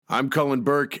I'm Cullen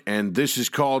Burke, and this is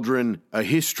Cauldron, a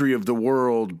history of the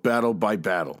world, battle by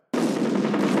battle.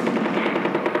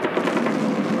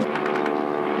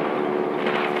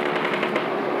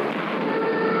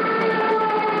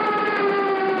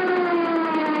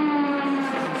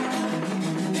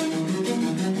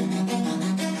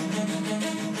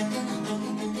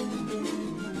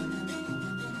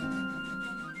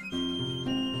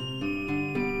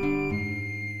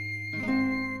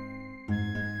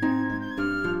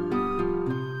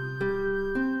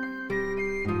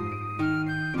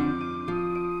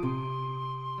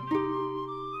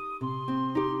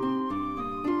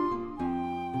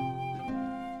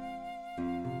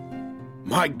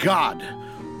 "My God,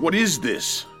 what is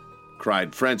this?"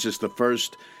 cried Francis I,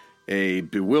 a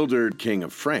bewildered king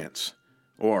of France.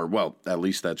 Or, well, at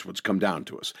least that's what's come down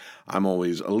to us. I'm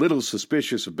always a little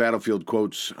suspicious of battlefield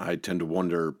quotes. I tend to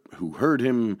wonder who heard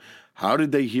him, how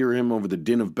did they hear him over the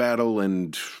din of battle,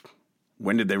 and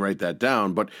when did they write that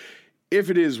down? But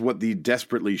if it is what the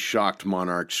desperately shocked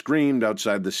monarch screamed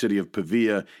outside the city of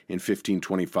Pavia in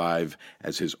 1525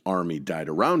 as his army died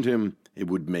around him, it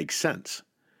would make sense.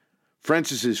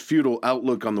 Francis's feudal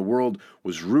outlook on the world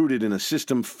was rooted in a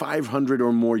system 500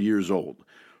 or more years old.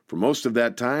 For most of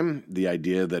that time, the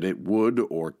idea that it would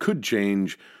or could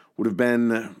change would have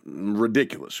been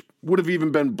ridiculous, would have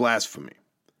even been blasphemy.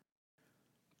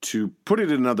 To put it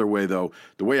another way, though,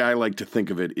 the way I like to think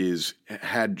of it is,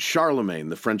 had Charlemagne,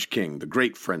 the French king, the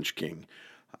great French king,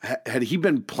 had he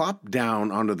been plopped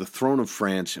down onto the throne of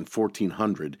France in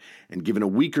 1400 and given a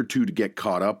week or two to get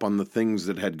caught up on the things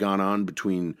that had gone on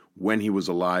between when he was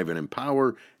alive and in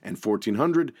power and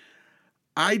 1400,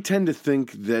 I tend to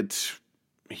think that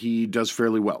he does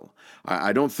fairly well.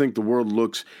 I don't think the world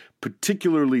looks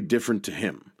particularly different to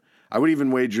him. I would even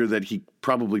wager that he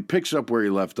probably picks up where he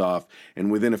left off,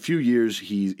 and within a few years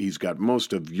he's got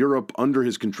most of Europe under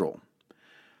his control.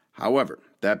 However,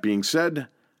 that being said,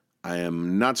 I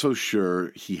am not so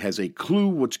sure he has a clue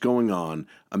what's going on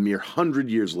a mere 100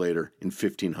 years later in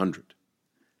 1500.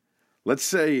 Let's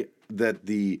say that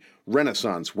the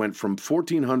Renaissance went from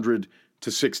 1400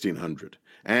 to 1600,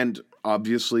 and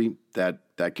obviously that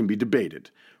can be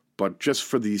debated. But just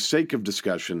for the sake of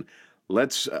discussion,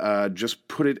 let's just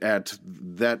put it at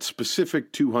that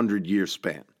specific 200-year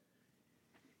span.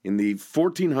 In the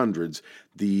 1400s,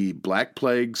 the Black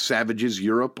Plague savages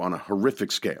Europe on a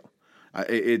horrific scale.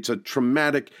 It's a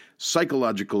traumatic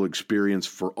psychological experience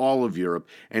for all of Europe,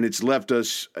 and it's left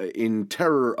us in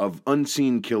terror of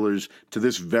unseen killers to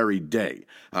this very day.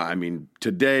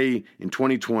 Today, in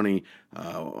 2020,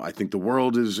 I think the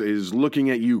world is looking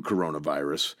at you,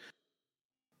 coronavirus.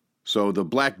 So the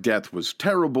Black Death was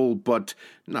terrible, but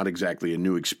not exactly a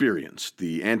new experience.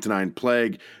 The Antonine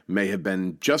Plague may have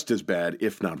been just as bad,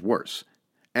 if not worse.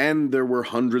 And there were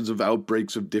hundreds of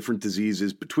outbreaks of different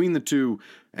diseases between the two,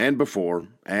 and before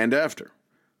and after.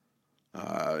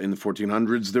 In the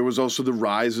 1400s, there was also the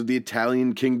rise of the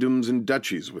Italian kingdoms and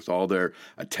duchies with all their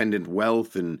attendant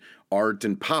wealth and art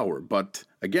and power. But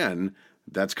again,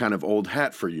 that's kind of old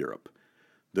hat for Europe.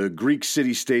 The Greek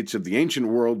city-states of the ancient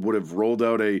world would have rolled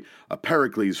out a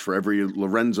Pericles for every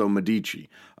Lorenzo Medici,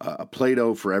 a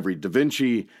Plato for every Da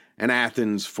Vinci, and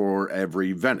Athens for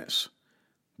every Venice.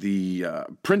 The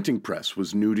printing press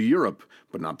was new to Europe,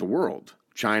 but not the world.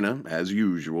 China, as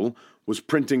usual, was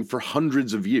printing for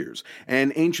hundreds of years,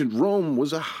 and ancient Rome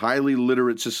was a highly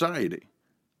literate society.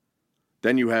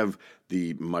 Then you have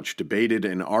the much debated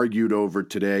and argued over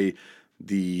today,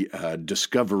 the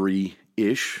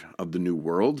discovery-ish of the New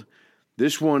World.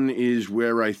 This one is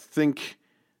where I think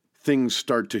things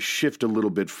start to shift a little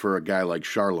bit for a guy like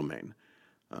Charlemagne.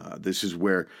 This is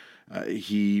where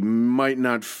he might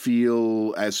not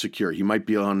feel as secure. He might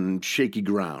be on shaky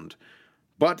ground.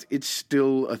 But it's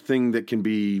still a thing that can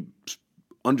be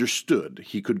understood.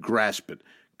 He could grasp it.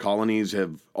 Colonies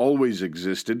have always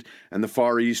existed, and the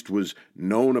Far East was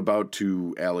known about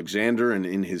to Alexander and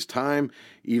in his time,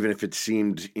 even if it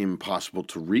seemed impossible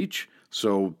to reach.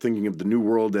 So thinking of the New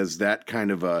World as that kind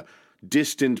of a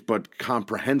distant but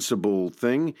comprehensible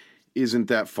thing isn't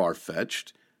that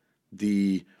far-fetched.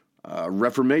 The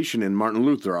Reformation and Martin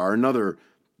Luther are another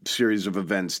series of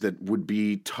events that would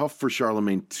be tough for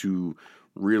Charlemagne to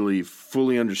really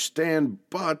fully understand,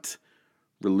 but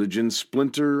religions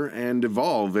splinter and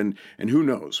evolve, and who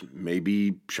knows,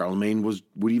 maybe Charlemagne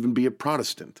would even be a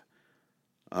Protestant.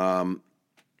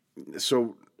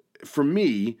 So for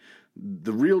me,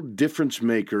 the real difference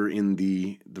maker in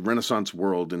the Renaissance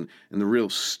world and the real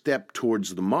step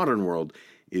towards the modern world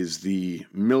is the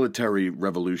military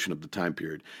revolution of the time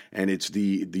period. And it's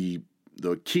the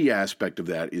key aspect of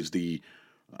that is the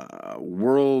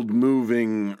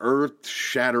world-moving,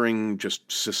 earth-shattering,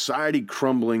 just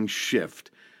society-crumbling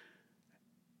shift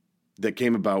that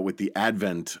came about with the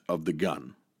advent of the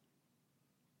gun.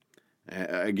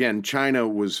 Again, China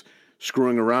was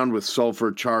screwing around with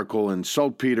sulfur, charcoal, and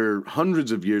saltpeter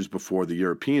hundreds of years before the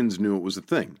Europeans knew it was a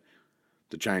thing.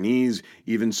 The Chinese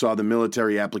even saw the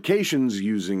military applications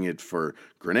using it for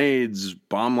grenades,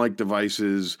 bomb-like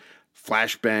devices,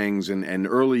 flashbangs, and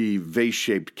early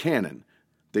vase-shaped cannon.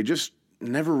 They just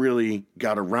never really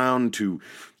got around to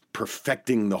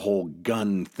perfecting the whole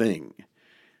gun thing.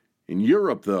 In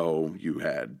Europe, though, you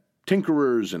had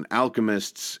tinkerers and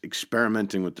alchemists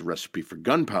experimenting with the recipe for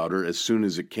gunpowder as soon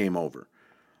as it came over.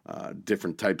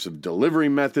 Different types of delivery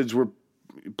methods were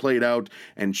played out,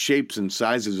 and shapes and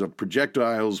sizes of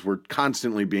projectiles were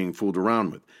constantly being fooled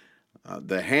around with.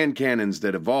 The hand cannons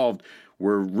that evolved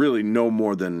were really no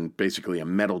more than basically a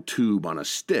metal tube on a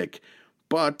stick,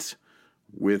 but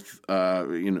with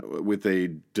a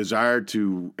desire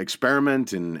to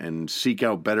experiment and seek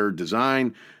out better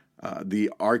design,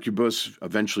 the arquebus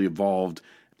eventually evolved,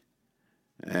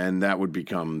 and that would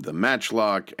become the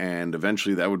matchlock, and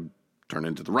eventually that would turn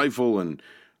into the rifle, and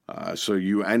so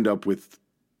you end up with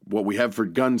what we have for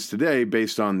guns today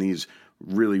based on these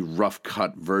really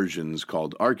rough-cut versions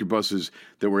called arquebuses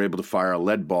that were able to fire a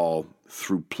lead ball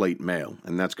through plate mail,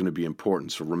 and that's going to be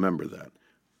important, so remember that.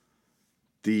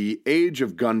 The age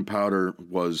of gunpowder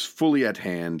was fully at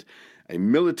hand. A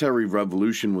military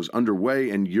revolution was underway,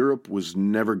 and Europe was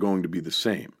never going to be the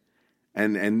same.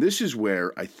 And this is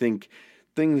where I think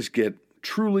things get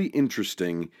truly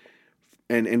interesting,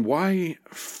 and why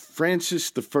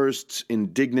Francis I's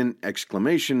indignant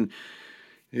exclamation,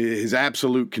 his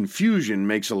absolute confusion,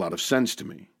 makes a lot of sense to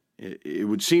me. It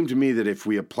would seem to me that if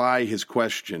we apply his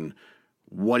question,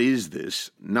 what is this,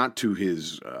 not to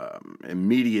his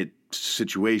immediate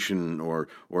situation or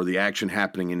the action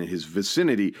happening in his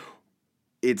vicinity,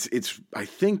 it's I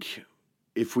think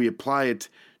if we apply it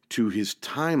to his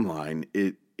timeline,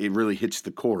 it really hits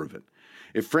the core of it.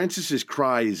 If Francis's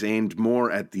cry is aimed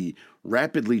more at the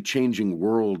rapidly changing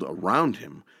world around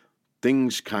him,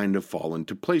 things kind of fall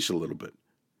into place a little bit.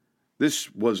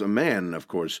 This was a man, of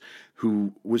course,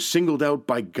 who was singled out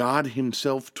by God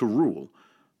himself to rule,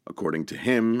 according to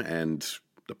him and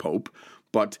the Pope,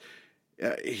 but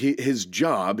his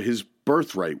job, his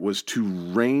birthright, was to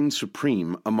reign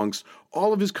supreme amongst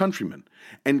all of his countrymen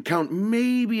and count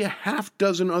maybe a half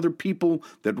dozen other people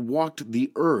that walked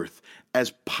the earth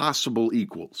as possible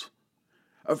equals.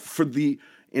 For the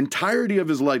entirety of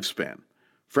his lifespan,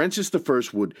 Francis I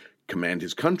would command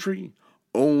his country,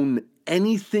 own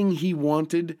anything he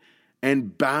wanted,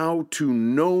 and bow to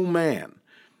no man,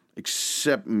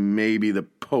 except maybe the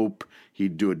Pope.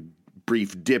 He'd do a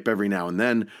brief dip every now and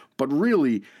then, but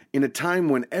really, in a time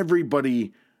when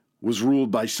everybody was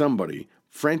ruled by somebody,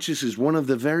 Francis is one of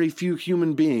the very few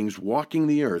human beings walking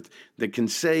the earth that can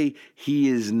say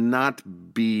he's not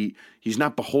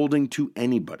beholden to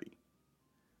anybody.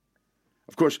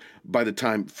 Of course, by the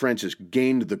time Francis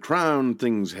gained the crown,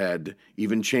 things had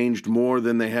even changed more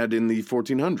than they had in the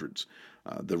 1400s.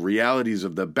 The realities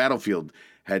of the battlefield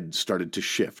had started to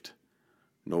shift.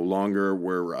 No longer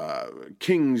were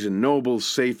kings and nobles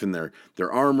safe in their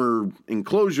armor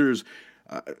enclosures.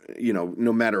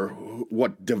 No matter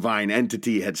what divine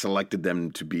entity had selected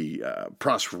them to be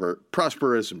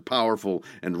prosperous and powerful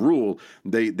and rule,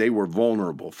 they were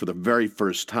vulnerable for the very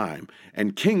first time.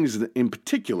 And kings in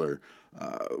particular,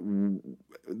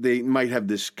 they might have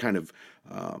this kind of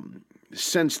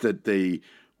sense that they,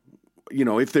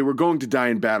 if they were going to die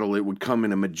in battle, it would come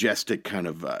in a majestic kind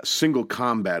of single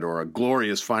combat or a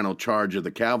glorious final charge of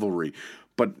the cavalry,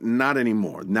 but not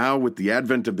anymore. Now, with the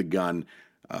advent of the gun,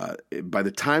 by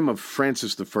the time of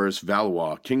Francis I,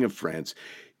 Valois, King of France,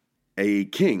 a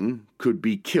king could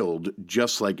be killed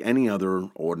just like any other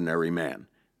ordinary man.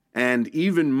 And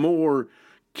even more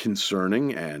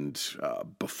concerning and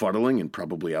befuddling and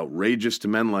probably outrageous to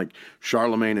men like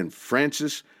Charlemagne and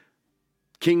Francis,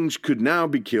 kings could now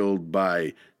be killed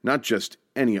by not just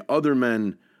any other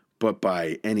men, but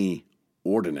by any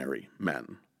ordinary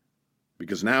men.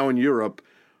 Because now in Europe,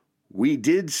 we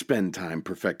did spend time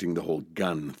perfecting the whole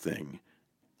gun thing,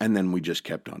 and then we just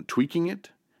kept on tweaking it,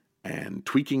 and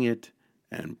perfecting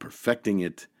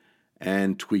it,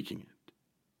 and tweaking it.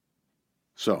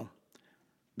 So,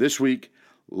 this week,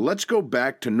 let's go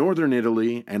back to northern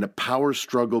Italy and a power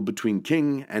struggle between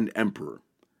king and emperor.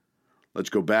 Let's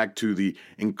go back to the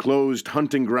enclosed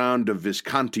hunting ground of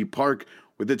Visconti Park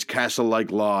with its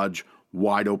castle-like lodge,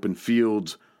 wide open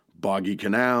fields, boggy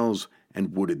canals,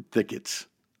 and wooded thickets.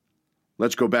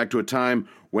 Let's go back to a time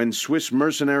when Swiss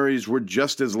mercenaries were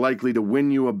just as likely to win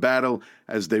you a battle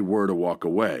as they were to walk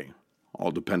away,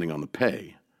 all depending on the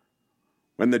pay.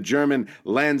 When the German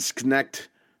Landsknecht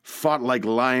fought like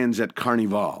lions at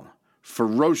Carnival,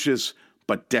 ferocious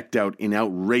but decked out in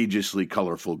outrageously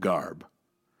colorful garb.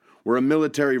 Where a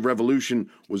military revolution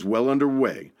was well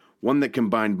underway, one that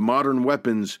combined modern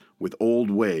weapons with old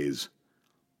ways.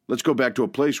 Let's go back to a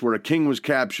place where a king was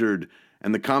captured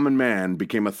and the common man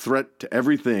became a threat to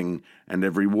everything and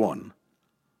everyone.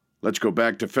 Let's go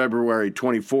back to February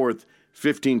 24th,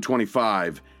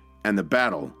 1525, and the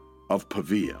Battle of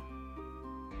Pavia.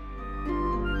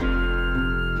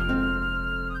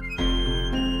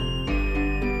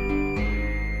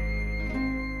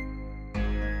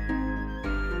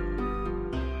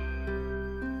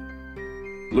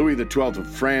 Louis XII of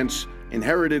France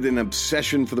inherited an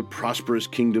obsession for the prosperous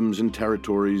kingdoms and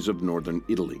territories of northern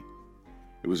Italy.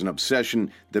 It was an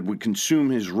obsession that would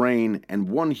consume his reign and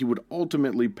one he would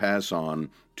ultimately pass on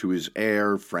to his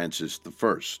heir, Francis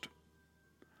I.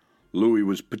 Louis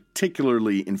was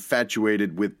particularly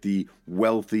infatuated with the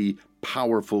wealthy,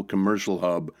 powerful commercial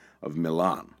hub of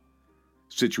Milan.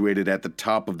 Situated at the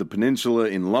top of the peninsula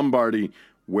in Lombardy,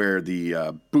 where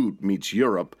the boot meets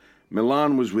Europe,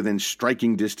 Milan was within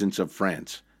striking distance of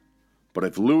France. But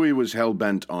if Louis was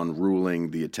hell-bent on ruling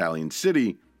the Italian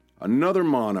city, another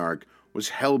monarch was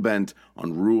hell-bent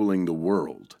on ruling the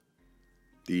world.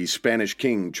 The Spanish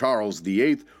king, Charles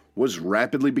VIII, was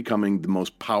rapidly becoming the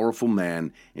most powerful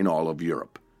man in all of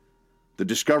Europe. The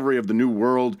discovery of the New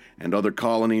World and other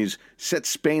colonies set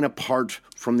Spain apart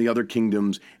from the other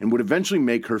kingdoms and would eventually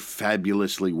make her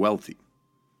fabulously wealthy.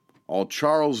 All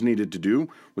Charles needed to do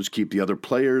was keep the other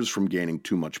players from gaining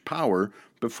too much power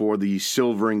before the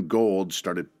silver and gold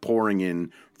started pouring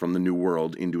in from the New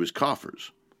World into his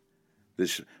coffers.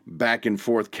 This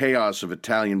back-and-forth chaos of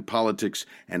Italian politics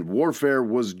and warfare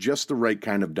was just the right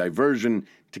kind of diversion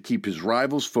to keep his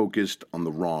rivals focused on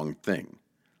the wrong thing.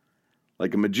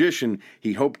 Like a magician,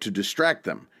 he hoped to distract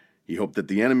them. He hoped that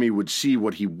the enemy would see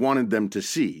what he wanted them to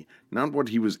see, not what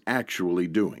he was actually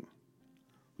doing.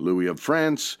 Louis of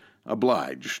France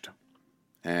obliged,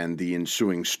 and the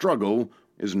ensuing struggle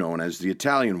is known as the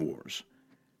Italian Wars.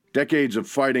 Decades of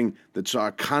fighting that saw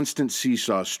a constant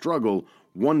seesaw struggle,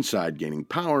 one side gaining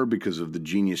power because of the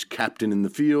genius captain in the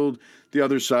field, the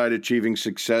other side achieving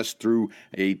success through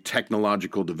a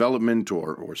technological development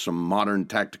or some modern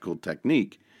tactical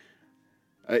technique.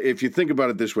 If you think about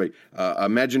it this way,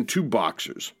 imagine two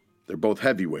boxers. They're both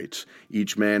heavyweights.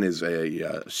 Each man is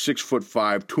a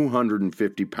 6'5",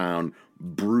 250-pound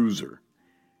bruiser.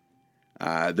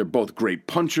 They're both great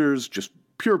punchers, just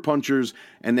pure punchers,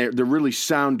 and they're really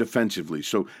sound defensively.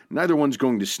 So neither one's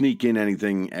going to sneak in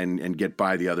anything and get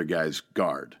by the other guy's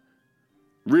guard.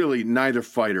 Really, neither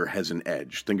fighter has an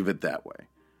edge. Think of it that way.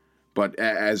 But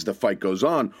as the fight goes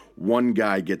on, one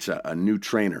guy gets a new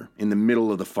trainer in the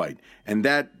middle of the fight, and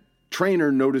that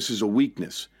trainer notices a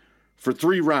weakness. For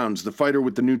 3 rounds, the fighter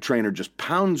with the new trainer just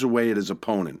pounds away at his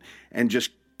opponent and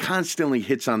just constantly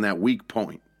hits on that weak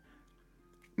point.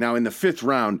 Now, in the 5th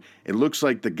round, it looks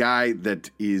like the guy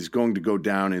that is going to go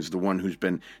down is the one who's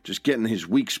been just getting his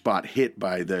weak spot hit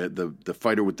by the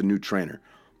fighter with the new trainer.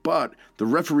 But the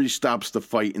referee stops the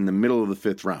fight in the middle of the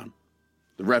 5th round.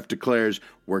 The ref declares,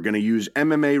 we're going to use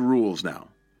MMA rules now.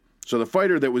 So the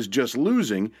fighter that was just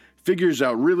losing figures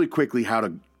out really quickly how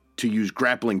to use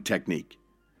grappling technique.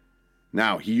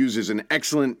 Now, he uses an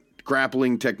excellent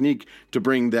grappling technique to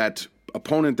bring that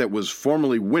opponent that was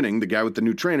formerly winning, the guy with the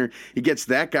new trainer, he gets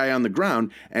that guy on the ground,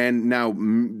 and now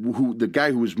the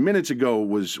guy who was minutes ago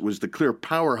was the clear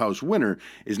powerhouse winner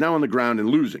is now on the ground and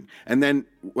losing. And then,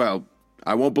 well,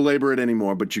 I won't belabor it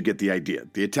anymore, but you get the idea.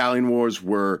 The Italian Wars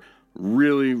were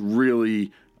really,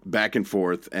 really back and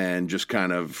forth and just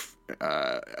kind of,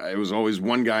 it was always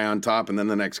one guy on top and then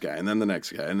the next guy and then the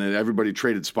next guy, and then everybody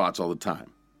traded spots all the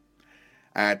time.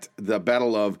 At the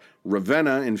Battle of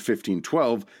Ravenna in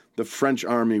 1512, the French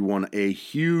army won a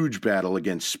huge battle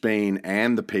against Spain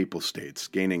and the Papal States,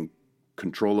 gaining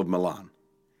control of Milan.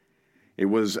 It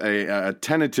was a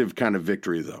tentative kind of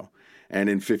victory, though, and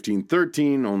in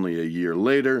 1513, only a year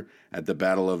later, at the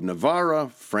Battle of Navarra,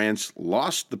 France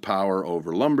lost the power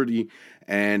over Lombardy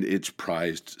and its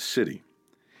prized city.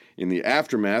 In the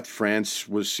aftermath, France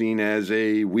was seen as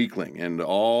a weakling, and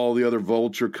all the other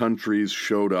vulture countries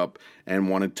showed up and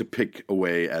wanted to pick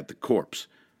away at the corpse.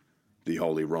 The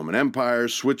Holy Roman Empire,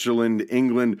 Switzerland,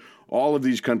 England, all of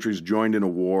these countries joined in a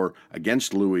war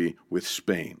against Louis with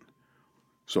Spain.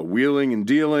 So wheeling and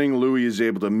dealing, Louis is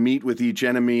able to meet with each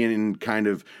enemy and kind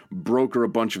of broker a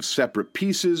bunch of separate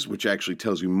pieces, which actually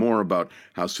tells you more about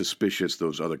how suspicious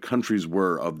those other countries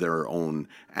were of their own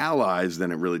allies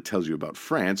than it really tells you about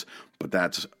France, but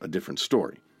that's a different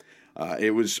story.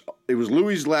 It was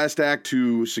Louis's last act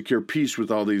to secure peace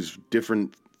with all these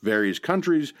different various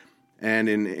countries, and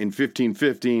in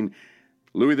 1515,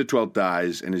 Louis XII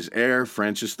dies, and his heir,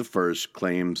 Francis I,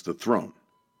 claims the throne.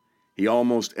 He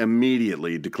almost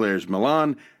immediately declares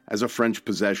Milan as a French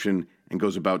possession and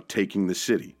goes about taking the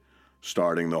city,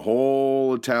 starting the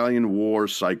whole Italian war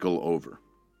cycle over.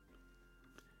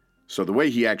 So the way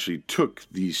he actually took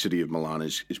the city of Milan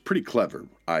is pretty clever,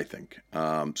 I think.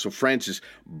 So Francis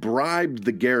bribed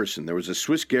the garrison. There was a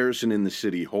Swiss garrison in the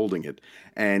city holding it,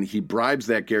 and he bribes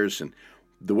that garrison.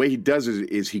 The way he does it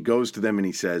is he goes to them and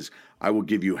he says, I will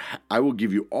give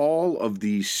you all of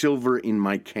the silver in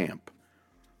my camp.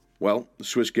 Well, the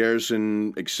Swiss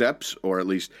garrison accepts, or at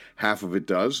least half of it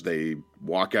does. They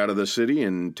walk out of the city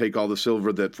and take all the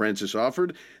silver that Francis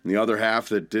offered, and the other half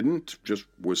that didn't just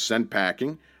was sent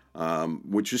packing,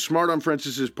 which is smart on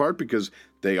Francis's part because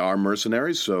they are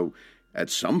mercenaries, so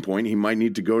at some point he might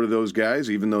need to go to those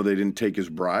guys, even though they didn't take his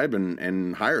bribe,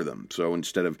 and hire them. So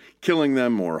instead of killing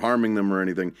them or harming them or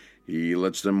anything, he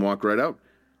lets them walk right out.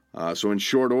 So in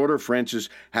short order, Francis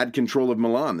had control of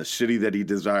Milan, the city that he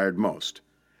desired most.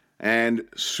 And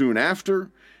soon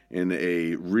after, in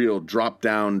a real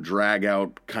drop-down,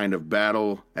 drag-out kind of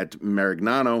battle at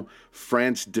Marignano,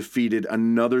 France defeated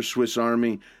another Swiss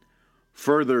army,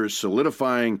 further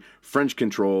solidifying French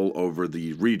control over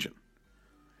the region.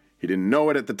 He didn't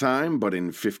know it at the time, but in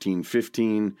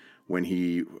 1515, when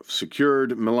he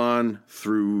secured Milan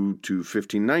through to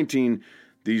 1519,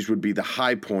 these would be the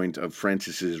high point of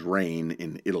Francis's reign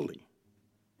in Italy.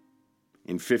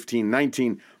 In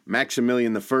 1519,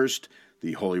 Maximilian I,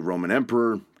 the Holy Roman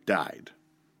Emperor, died.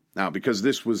 Now, because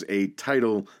this was a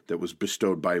title that was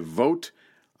bestowed by vote,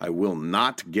 I will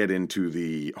not get into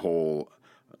the whole,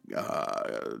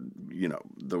 the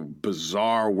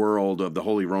bizarre world of the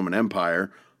Holy Roman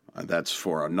Empire. That's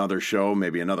for another show,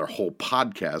 maybe another whole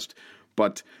podcast.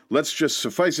 But let's just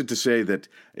suffice it to say that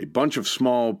a bunch of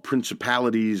small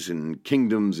principalities and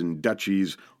kingdoms and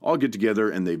duchies all get together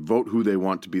and they vote who they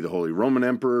want to be the Holy Roman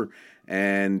Emperor,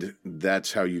 and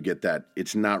that's how you get that.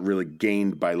 It's not really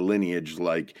gained by lineage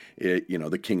like,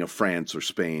 the King of France or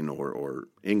Spain or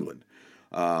England.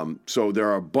 So there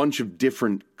are a bunch of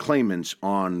different claimants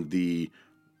on the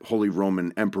Holy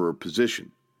Roman Emperor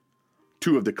position.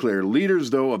 Two of the clear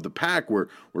leaders, though, of the pack were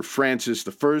Francis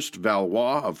I,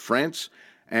 Valois of France,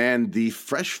 and the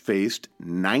fresh-faced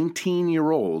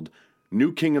 19-year-old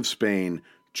new king of Spain,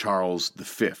 Charles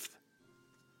V.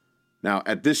 Now,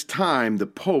 at this time, the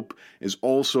Pope is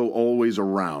also always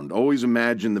around. Always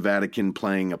imagine the Vatican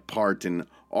playing a part in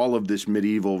all of this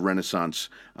medieval Renaissance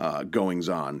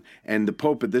goings-on. And the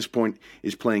Pope at this point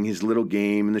is playing his little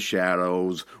game in the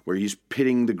shadows where he's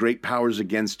pitting the great powers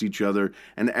against each other.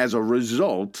 And as a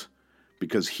result,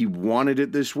 because he wanted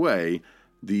it this way,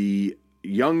 the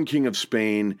young King of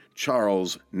Spain,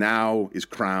 Charles, now is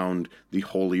crowned the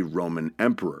Holy Roman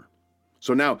Emperor.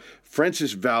 So now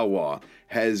Francis Valois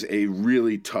has a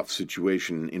really tough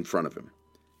situation in front of him.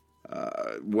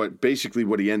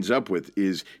 What he ends up with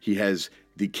is he has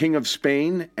the King of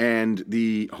Spain and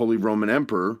the Holy Roman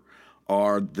Emperor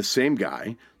are the same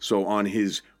guy. So on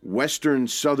his western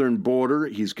southern border,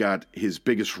 he's got his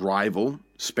biggest rival,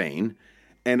 Spain.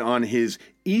 And on his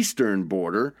eastern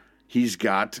border, he's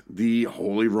got the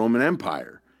Holy Roman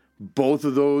Empire. Both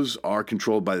of those are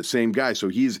controlled by the same guy. So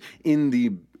he's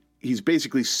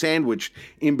basically sandwiched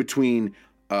in between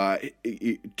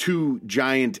two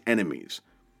giant enemies.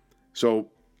 So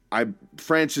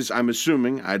Francis, I'm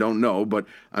assuming, I don't know, but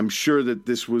I'm sure that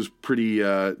this was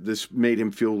this made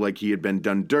him feel like he had been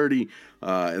done dirty,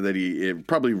 that it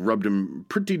probably rubbed him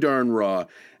pretty darn raw.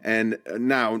 And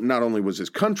now, not only was his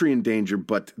country in danger,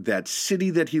 but that city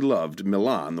that he loved,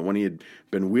 Milan, the one he had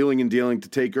been wheeling and dealing to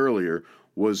take earlier,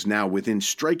 was now within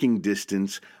striking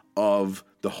distance of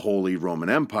the Holy Roman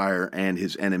Empire and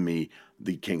his enemy,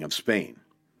 the King of Spain.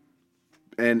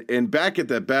 And back at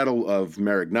that Battle of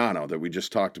Marignano that we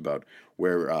just talked about,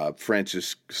 where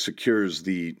Francis secures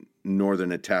the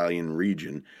northern Italian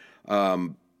region,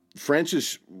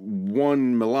 Francis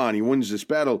won Milan. He wins this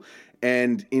battle,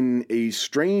 and in a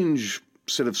strange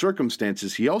set of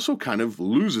circumstances, he also kind of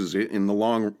loses it in the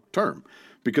long term.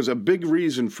 Because a big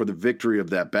reason for the victory of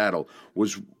that battle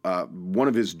was one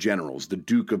of his generals, the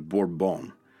Duke of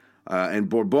Bourbon. And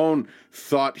Bourbon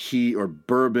thought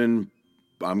Bourbon,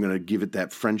 I'm going to give it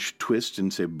that French twist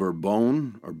and say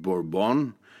Bourbon or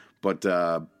Bourbon, but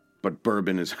but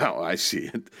Bourbon is how I see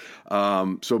it.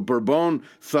 So Bourbon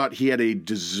thought he had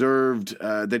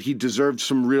that he deserved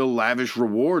some real lavish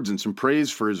rewards and some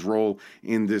praise for his role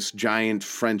in this giant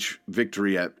French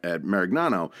victory at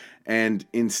Marignano. And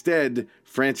instead,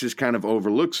 Francis kind of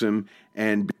overlooks him,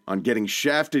 and on getting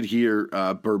shafted here,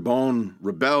 Bourbon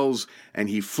rebels, and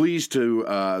he flees to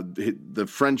the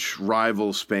French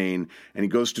rival Spain, and he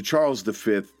goes to Charles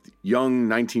V, young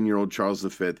 19-year-old Charles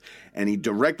V, and he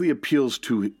directly appeals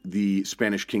to the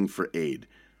Spanish king for aid.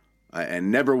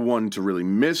 And never one to really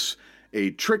miss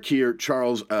a trick here,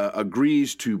 Charles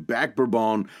agrees to back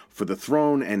Bourbon for the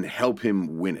throne and help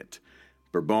him win it.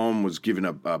 Bourbon was given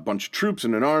a bunch of troops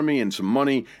and an army and some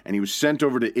money, and he was sent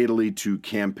over to Italy to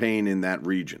campaign in that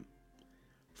region.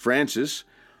 Francis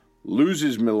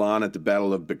loses Milan at the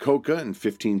Battle of Bicocca in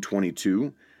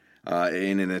 1522.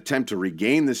 In an attempt to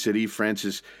regain the city,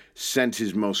 Francis sent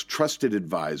his most trusted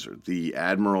advisor, the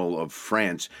Admiral of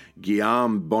France,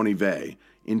 Guillaume Bonnivet,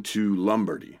 into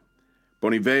Lombardy.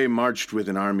 Bonnivet marched with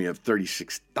an army of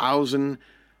 36,000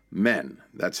 men.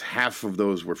 That's half of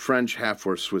those were French, half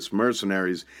were Swiss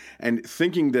mercenaries, and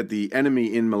thinking that the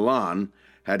enemy in Milan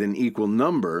had an equal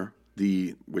number,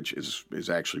 which is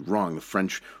actually wrong. The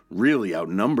French really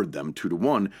outnumbered them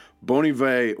 2-1.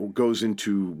 Bonnivet goes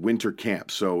into winter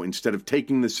camp. So instead of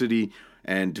taking the city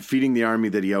and defeating the army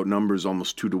that he outnumbers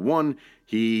almost 2-1,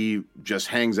 he just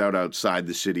hangs out outside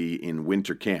the city in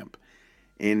winter camp.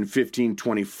 In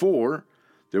 1524,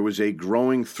 there was a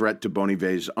growing threat to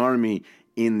Bonnivet's army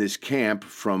in this camp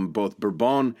from both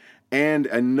Bourbon and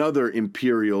another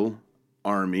imperial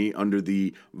army under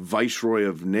the Viceroy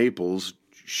of Naples,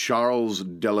 Charles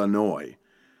Delanoy.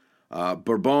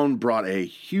 Bourbon brought a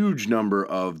huge number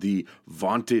of the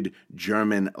vaunted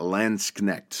German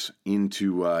Landsknechts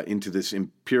into this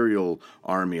imperial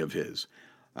army of his.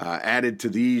 Added to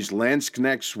these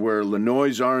Landsknechts were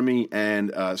Lannoy's army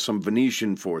and some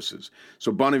Venetian forces.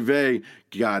 So Bonnivet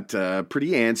got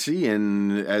pretty antsy,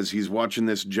 and as he's watching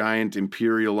this giant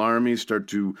imperial army start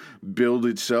to build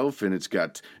itself, and it's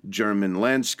got German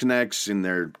Landsknechts in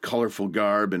their colorful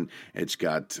garb, and it's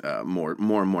got more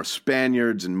and more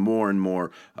Spaniards and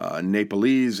more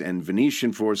Nepalese and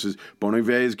Venetian forces,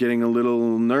 Bonnivet is getting a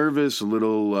little nervous, a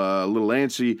little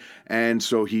antsy, and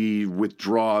so he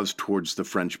withdraws towards the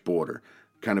French border,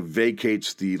 kind of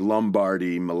vacates the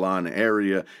Lombardy, Milan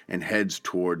area, and heads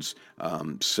towards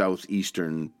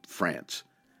southeastern France.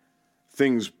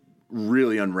 Things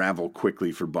really unravel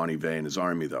quickly for Bonnivet and his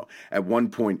army, though. At one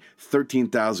point,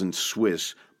 13,000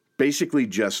 Swiss, basically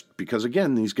just because,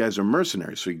 again, these guys are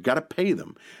mercenaries, so you got to pay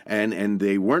them. And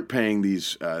they weren't paying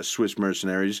these Swiss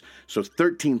mercenaries, so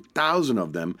 13,000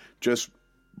 of them just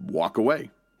walk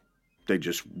away. They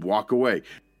just walk away.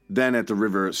 Then at the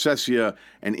river Sesia,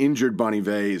 an injured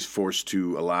Bonnivet is forced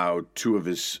to allow two of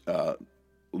his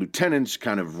lieutenants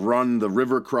kind of run the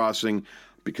river crossing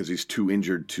because he's too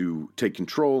injured to take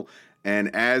control.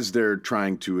 And as they're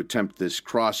trying to attempt this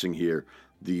crossing here,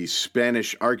 the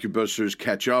Spanish arquebusiers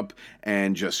catch up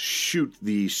and just shoot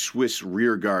the Swiss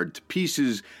rearguard to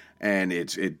pieces, and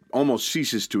it almost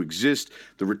ceases to exist.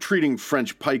 The retreating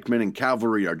French pikemen and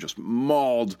cavalry are just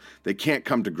mauled. They can't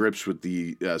come to grips with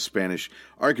the Spanish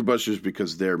arquebusiers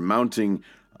because they're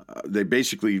they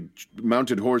basically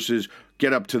mounted horses,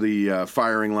 get up to the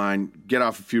firing line, get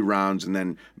off a few rounds, and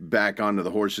then back onto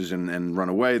the horses and run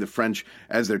away. The French,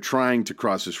 as they're trying to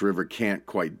cross this river, can't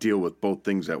quite deal with both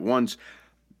things at once.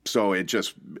 So it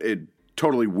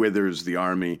totally withers the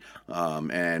army,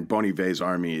 and Bonnivet's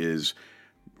army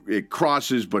it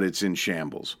crosses, but it's in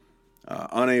shambles.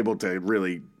 Unable to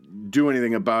really do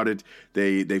anything about it,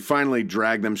 they finally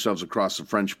drag themselves across the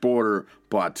French border,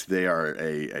 but they are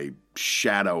a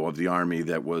shadow of the army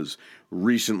that was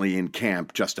recently in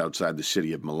camp just outside the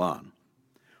city of Milan.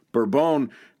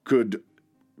 Bourbon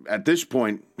at this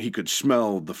point, he could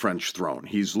smell the French throne.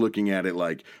 He's looking at it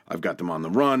like, I've got them on the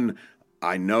run.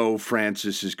 I know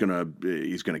Francis he's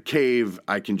gonna cave.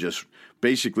 I can just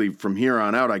basically from here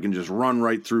on out, I can just run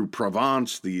right through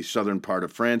Provence, the southern part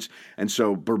of France. And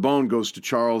so Bourbon goes to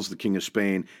Charles, the King of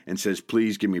Spain, and says,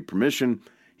 please give me permission.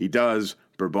 He does.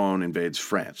 Bourbon invades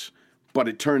France. But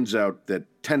it turns out that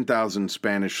 10,000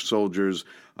 Spanish soldiers,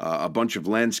 a bunch of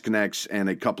Landsknechts, and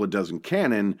a couple of dozen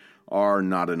cannon are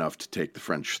not enough to take the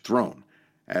French throne.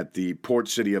 At the port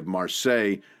city of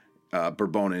Marseille,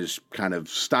 Bourbon is kind of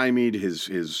stymied,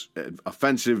 his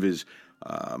offensive is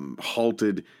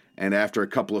halted, and after a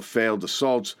couple of failed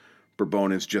assaults,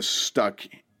 Bourbon is just stuck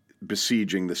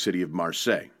besieging the city of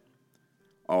Marseille.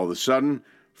 All of a sudden,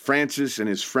 Francis and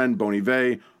his friend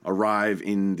Bonnivet arrive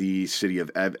in the city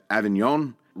of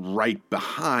Avignon, right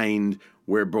behind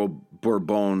where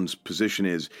Bourbon's position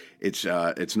is,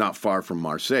 it's not far from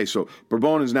Marseille. So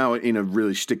Bourbon is now in a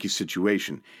really sticky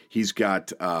situation. He's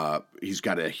got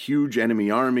a huge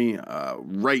enemy army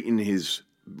right in his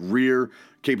rear,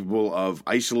 capable of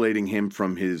isolating him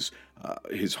from his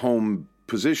home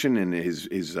position, and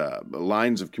his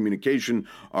lines of communication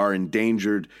are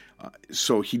endangered.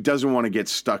 So he doesn't want to get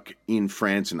stuck in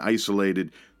France and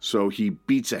isolated. So he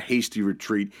beats a hasty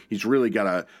retreat. He's really got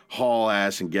to haul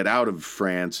ass and get out of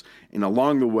France. And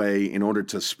along the way, in order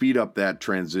to speed up that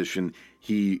transition,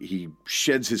 he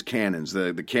sheds his cannons.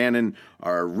 The cannon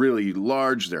are really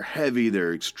large. They're heavy.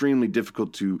 They're extremely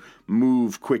difficult to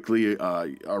move quickly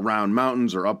around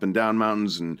mountains or up and down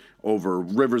mountains and over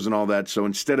rivers and all that. So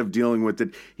instead of dealing with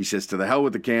it, he says, to the hell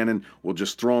with the cannon. We'll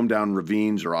just throw them down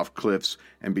ravines or off cliffs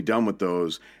and be done with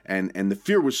those. And the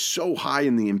fear was so high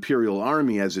in the Imperial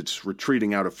Army as it's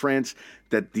retreating out of France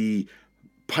that the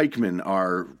pikemen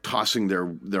are tossing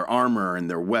their armor and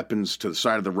their weapons to the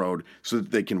side of the road so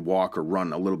that they can walk or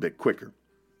run a little bit quicker.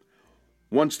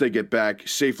 Once they get back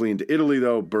safely into Italy,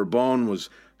 though, Bourbon was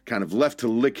kind of left to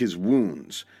lick his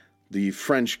wounds. The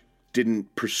French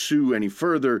didn't pursue any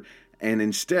further, and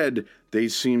instead they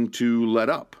seemed to let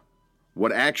up.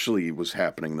 What actually was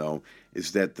happening, though,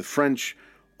 is that the French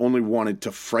only wanted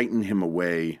to frighten him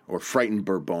away, or frighten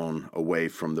Bourbon away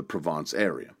from the Provence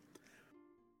area.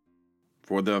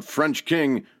 For the French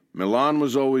king, Milan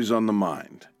was always on the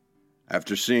mind.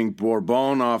 After seeing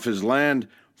Bourbon off his land,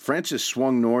 Francis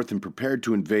swung north and prepared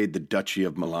to invade the Duchy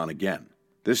of Milan again.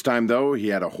 This time, though, he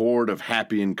had a horde of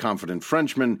happy and confident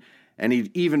Frenchmen, and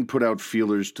he'd even put out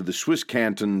feelers to the Swiss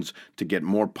cantons to get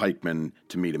more pikemen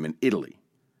to meet him in Italy.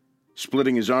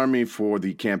 Splitting his army for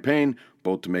the campaign,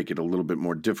 both to make it a little bit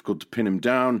more difficult to pin him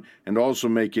down and also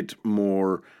make it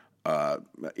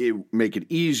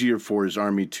easier for his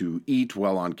army to eat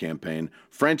while on campaign,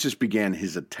 Francis began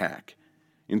his attack.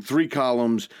 In 3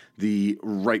 columns, the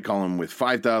right column with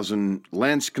 5,000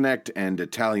 Landsknecht and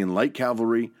Italian light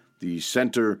cavalry, the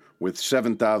center with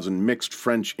 7,000 mixed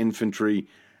French infantry,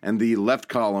 and the left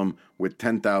column with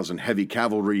 10,000 heavy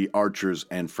cavalry, archers,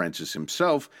 and Francis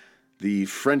himself, the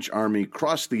French army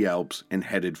crossed the Alps and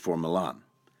headed for Milan.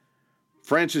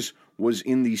 Francis was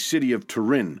in the city of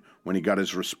Turin when he got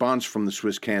his response from the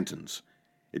Swiss cantons.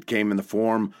 It came in the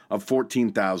form of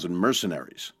 14,000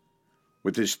 mercenaries.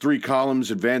 With his 3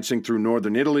 columns advancing through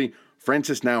northern Italy,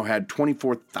 Francis now had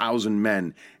 24,000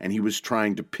 men, and he was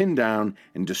trying to pin down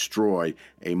and destroy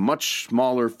a much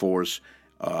smaller force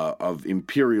of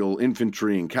imperial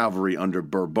infantry and cavalry under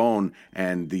Bourbon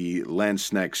and the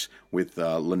Landsknechts with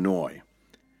Lannoy.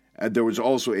 There was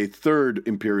also a 3rd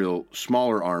imperial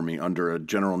smaller army under a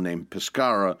general named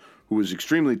Pescara, who was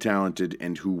extremely talented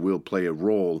and who will play a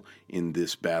role in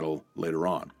this battle later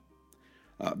on.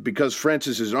 Because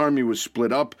Francis's army was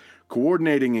split up,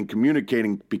 coordinating and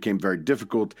communicating became very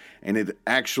difficult, and it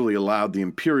actually allowed the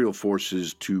imperial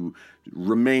forces to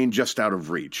remain just out of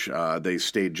reach. They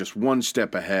stayed just one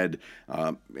step ahead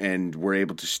and were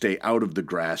able to stay out of the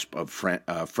grasp of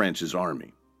France's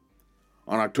army.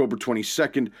 On October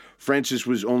 22nd, Francis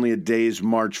was only a day's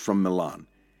march from Milan.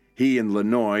 He and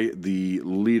Lannoy, the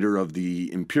leader of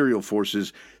the imperial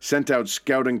forces, sent out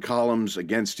scouting columns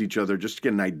against each other just to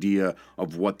get an idea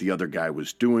of what the other guy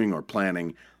was doing or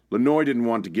planning. Lannoy didn't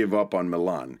want to give up on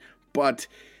Milan, but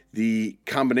the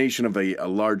combination of a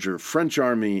larger French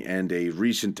army and a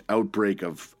recent outbreak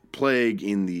of plague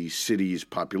in the city's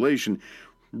population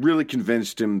really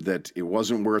convinced him that it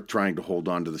wasn't worth trying to hold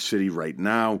on to the city right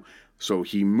now, so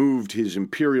he moved his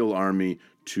imperial army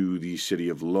to the city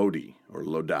of Lodi, or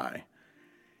Lodi.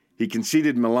 He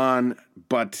conceded Milan,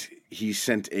 but he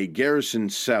sent a garrison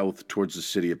south towards the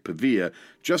city of Pavia,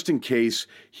 just in case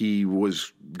he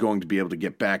was going to be able to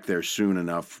get back there soon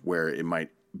enough where it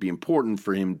might be important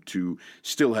for him to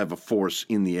still have a force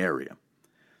in the area.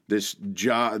 This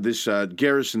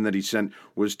garrison that he sent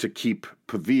was to keep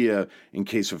Pavia in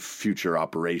case of future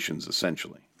operations,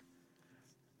 essentially.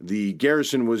 The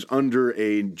garrison was under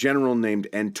a general named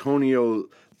Antonio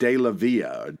della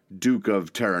Via, Duke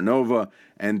of Terranova,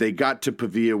 and they got to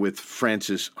Pavia with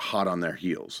Francis hot on their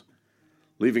heels.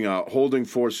 Leaving a holding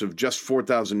force of just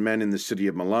 4,000 men in the city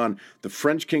of Milan, the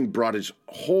French king brought his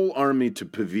whole army to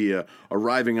Pavia,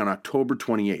 arriving on October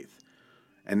 28th.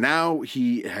 And now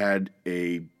he had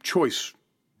a choice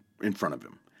in front of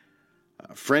him.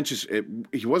 Francis,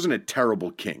 he wasn't a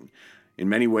terrible king. In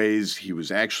many ways, he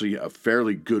was actually a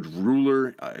fairly good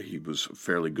ruler. He was a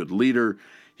fairly good leader.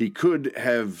 He could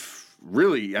have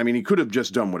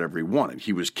just done whatever he wanted.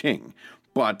 He was king.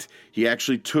 But he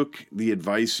actually took the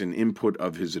advice and input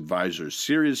of his advisors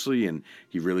seriously, and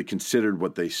he really considered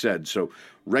what they said. So,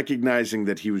 recognizing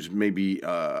that he was maybe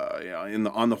on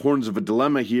the horns of a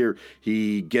dilemma here,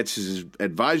 he gets his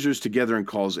advisors together and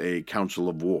calls a council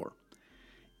of war.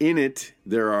 In it,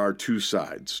 there are two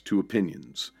sides, two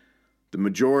opinions. The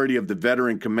majority of the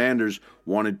veteran commanders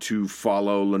wanted to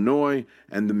follow Lannoy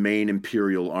and the main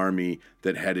imperial army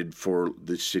that headed for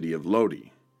the city of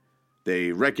Lodi.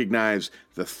 They recognize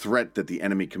the threat that the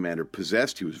enemy commander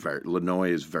possessed.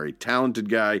 Lannoy is a very talented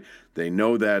guy. They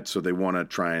know that, so they want to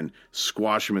try and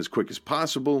squash him as quick as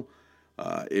possible.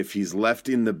 If he's left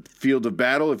in the field of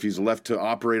battle, if he's left to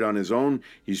operate on his own,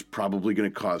 he's probably going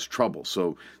to cause trouble.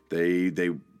 So they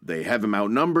have him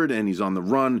outnumbered, and he's on the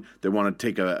run. They want to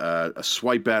take a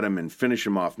swipe at him and finish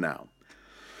him off now.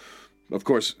 Of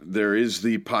course, there is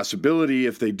the possibility,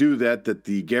 if they do that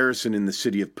the garrison in the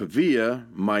city of Pavia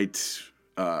might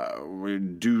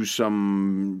do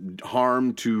some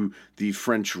harm to the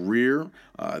French rear.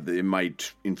 They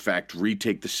might, in fact,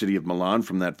 retake the city of Milan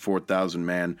from that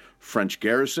 4,000-man French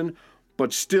garrison.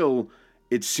 But still,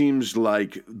 it seems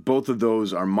like both of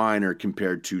those are minor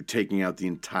compared to taking out the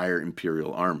entire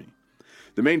imperial army.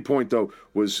 The main point, though,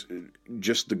 was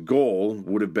just the goal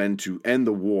would have been to end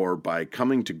the war by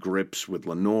coming to grips with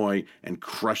Lannoy and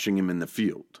crushing him in the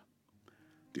field.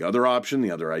 The other option,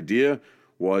 the other idea,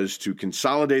 was to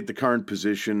consolidate the current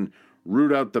position,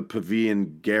 root out the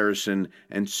Pavian garrison,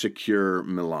 and secure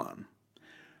Milan.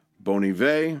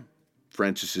 Bonnivet,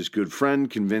 Francis's good friend,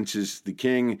 convinces the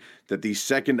king that the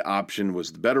second option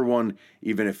was the better one,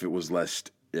 even if it was less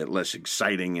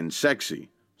exciting and sexy.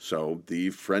 So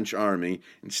the French army,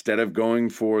 instead of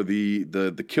going for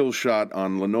the kill shot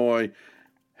on Lannoy,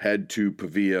 head to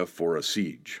Pavia for a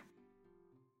siege.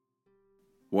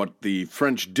 What the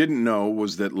French didn't know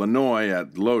was that Lannoy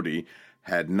at Lodi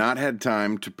had not had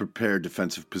time to prepare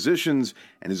defensive positions,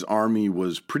 and his army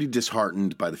was pretty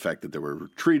disheartened by the fact that they were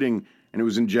retreating, and it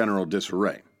was in general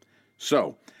disarray.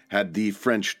 So, had the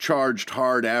French charged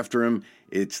hard after him,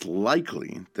 it's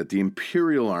likely that the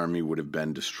imperial army would have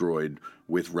been destroyed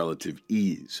with relative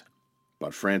ease.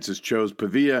 But Francis chose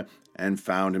Pavia and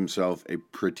found himself a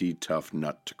pretty tough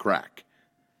nut to crack.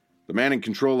 The man in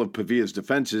control of Pavia's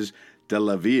defenses, De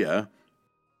la Villa,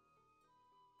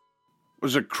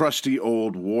 was a crusty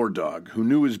old war dog who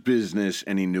knew his business,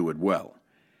 and he knew it well.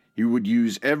 He would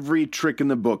use every trick in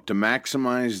the book to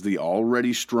maximize the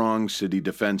already strong city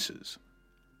defenses.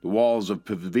 The walls of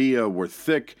Pavia were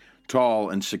thick, tall,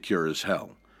 and secure as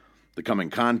hell. The coming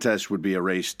contest would be a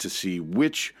race to see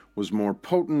which was more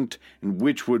potent and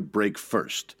which would break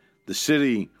first, the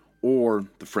city or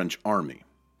the French army.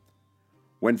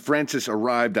 When Francis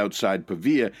arrived outside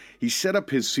Pavia, he set up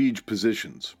his siege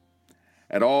positions.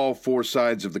 At all four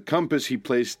sides of the compass, he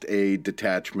placed a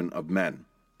detachment of men.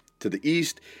 To the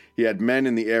east, he had men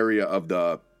in the area of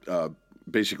the,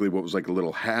 basically what was like a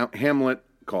little hamlet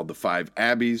called the Five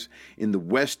Abbeys. In the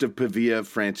west of Pavia,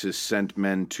 Francis sent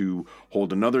men to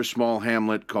hold another small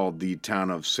hamlet called the town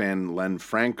of San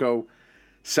Lanfranco.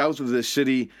 South of the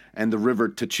city and the river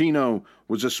Ticino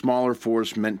was a smaller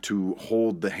force meant to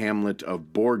hold the hamlet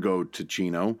of Borgo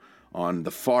Ticino on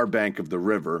the far bank of the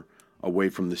river away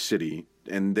from the city,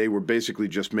 and they were basically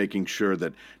just making sure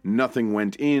that nothing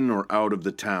went in or out of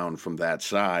the town from that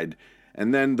side.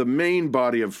 And then the main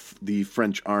body of the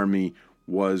French army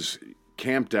was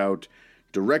camped out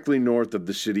directly north of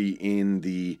the city in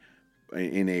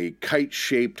a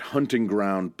kite-shaped hunting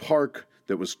ground park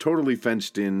that was totally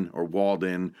fenced in or walled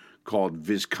in, called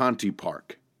Visconti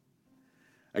Park.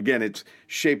 Again, it's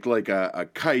shaped like a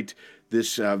kite.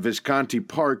 This Visconti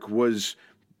Park was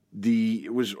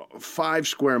 5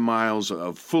 square miles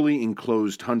of fully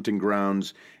enclosed hunting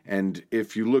grounds, and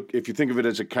if you think of it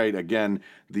as a kite, again,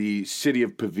 the city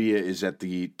of Pavia is at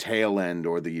the tail end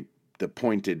or the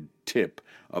pointed tip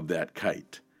of that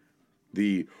kite.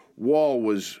 The wall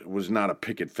was not a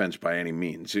picket fence by any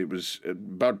means. It was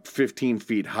about 15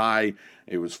 feet high.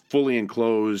 It was fully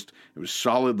enclosed. It was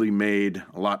solidly made,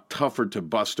 a lot tougher to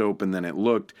bust open than it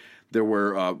looked. There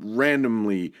were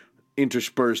randomly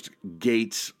interspersed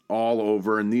gates all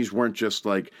over, and these weren't just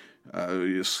like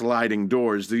sliding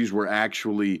doors. These were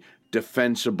actually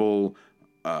defensible,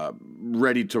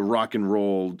 ready to rock and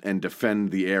roll and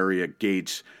defend the area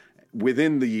gates.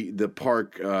 Within the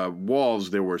park walls,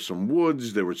 there were some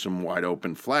woods, there was some wide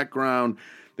open flat ground.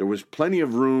 There was plenty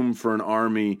of room for an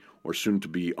army, or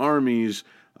soon-to-be armies,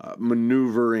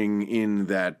 maneuvering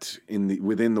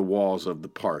within the walls of the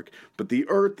park. But the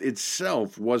earth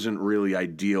itself wasn't really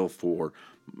ideal for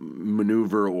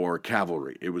maneuver or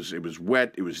cavalry. It was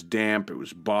wet, it was damp, it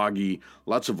was boggy,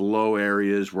 lots of low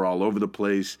areas were all over the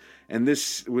place, and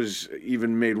this was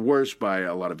even made worse by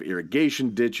a lot of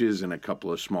irrigation ditches and a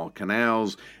couple of small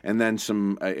canals, and then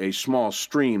a small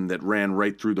stream that ran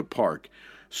right through the park.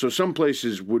 So some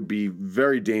places would be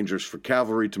very dangerous for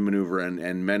cavalry to maneuver,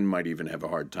 and men might even have a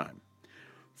hard time.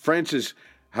 Francis,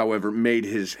 however, made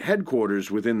his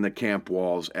headquarters within the camp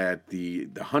walls at the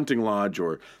hunting lodge,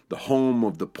 or the home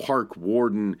of the park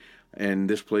warden, and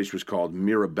this place was called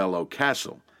Mirabello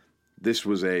Castle. It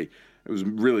was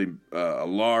really a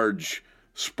large,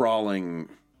 sprawling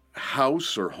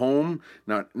house or home,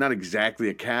 not exactly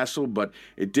a castle, but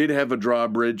it did have a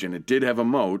drawbridge and it did have a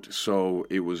moat, so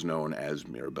it was known as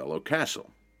Mirabello Castle.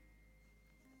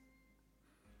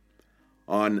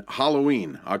 On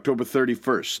Halloween, October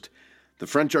 31st, the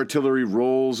French artillery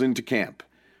rolls into camp.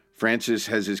 Francis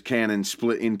has his cannon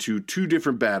split into two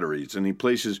different batteries, and he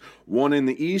places one in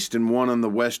the east and one on the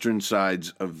western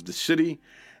sides of the city,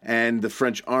 and the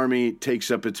French army takes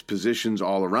up its positions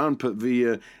all around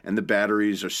Pavia, and the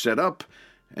batteries are set up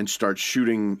and start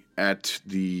shooting at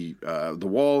the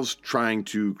walls, trying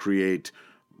to create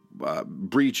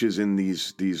breaches in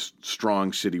these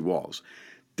strong city walls.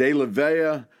 De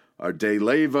Leyva,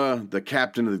 the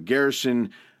captain of the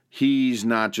garrison, he's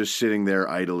not just sitting there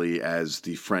idly as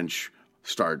the French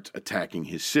start attacking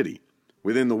his city.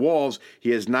 Within the walls, he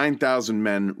has 9,000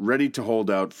 men ready to hold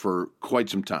out for quite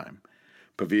some time.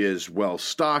 Pavia is well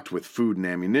stocked with food and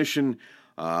ammunition,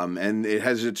 and it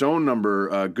has its own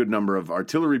good number of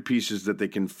artillery pieces that they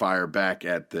can fire back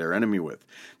at their enemy with.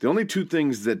 The only two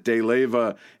things that De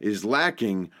Leyva is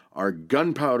lacking are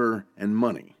gunpowder and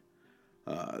money.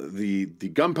 The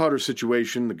gunpowder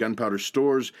situation, the gunpowder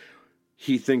stores,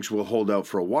 he thinks will hold out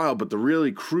for a while, but the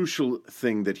really crucial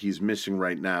thing that he's missing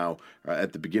right now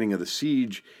at the beginning of the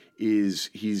siege is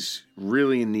he's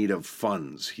really in need of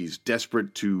funds. He's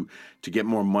desperate to get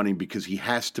more money because he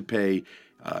has to pay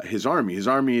his army. His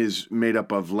army is made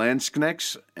up of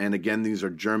Landsknechts, and again, these are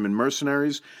German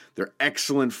mercenaries. They're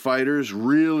excellent fighters,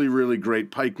 really, really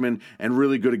great pikemen, and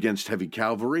really good against heavy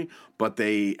cavalry, but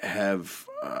they have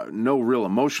no real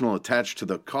emotional attached to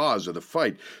the cause of the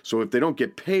fight. So if they don't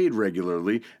get paid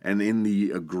regularly and in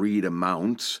the agreed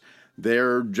amounts,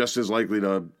 they're just as likely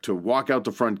to walk out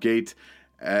the front gate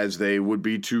as they would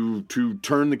be to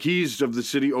turn the keys of the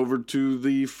city over to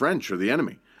the French or the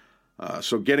enemy.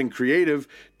 So getting creative,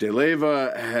 De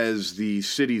Leyva has the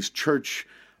city's church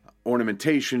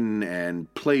ornamentation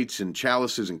and plates and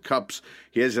chalices and cups.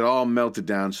 He has it all melted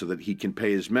down so that he can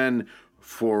pay his men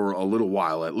for a little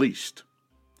while at least.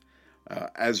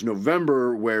 As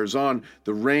November wears on,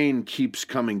 the rain keeps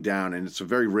coming down, and it's a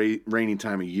very rainy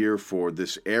time of year for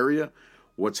this area.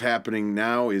 What's happening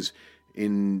now is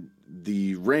in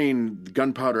the rain,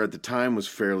 gunpowder at the time was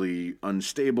fairly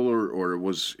unstable, or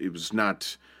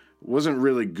it wasn't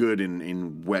really good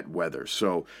in wet weather.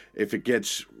 So if it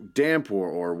gets damp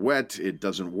or wet, it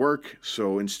doesn't work.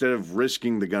 So instead of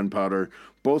risking the gunpowder,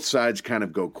 both sides kind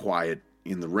of go quiet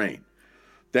in the rain.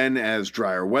 Then, as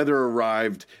drier weather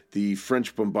arrived, the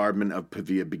French bombardment of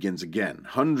Pavia begins again.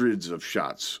 Hundreds of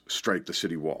shots strike the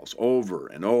city walls over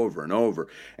and over and over.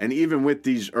 And even with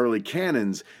these early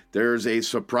cannons, there's a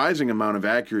surprising amount of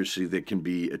accuracy that can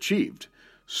be achieved.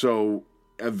 So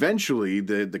eventually,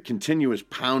 the continuous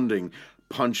pounding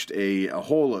punched a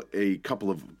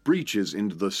couple of breaches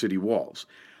into the city walls.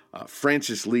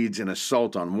 Francis leads an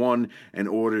assault on one and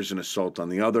orders an assault on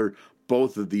the other.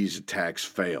 Both of these attacks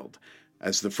failed.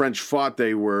 As the French fought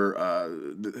their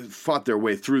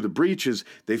way through the breaches,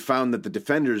 they found that the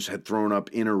defenders had thrown up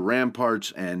inner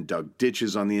ramparts and dug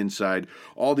ditches on the inside.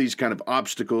 All these kind of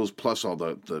obstacles, plus all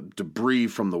the debris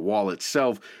from the wall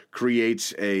itself,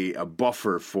 creates a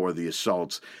buffer for the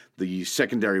assaults. The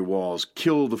secondary walls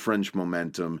kill the French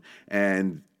momentum,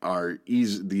 and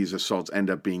these assaults end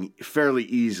up being fairly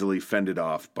easily fended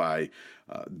off by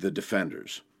the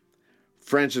defenders.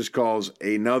 Francis calls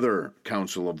another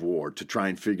council of war to try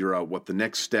and figure out what the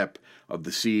next step of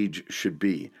the siege should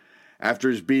be. After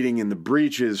his beating in the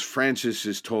breaches, Francis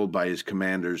is told by his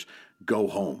commanders, "Go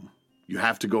home. You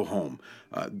have to go home.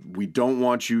 We don't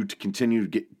want you to continue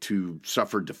to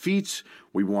suffer defeats.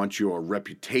 We want your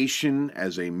reputation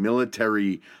as a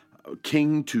military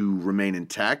king to remain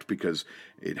intact, because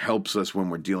it helps us when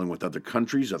we're dealing with other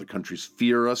countries. Other countries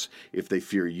fear us if they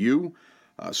fear you.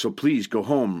 So please go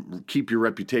home, keep your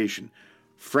reputation."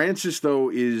 Francis, though,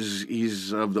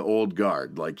 he's of the old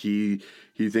guard. Like he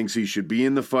thinks he should be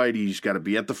in the fight. He's got to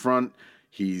be at the front.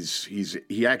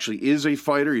 He actually is a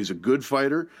fighter. He's a good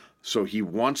fighter. So he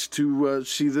wants to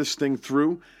see this thing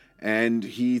through, and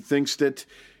he thinks that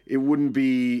it would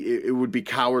be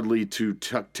cowardly to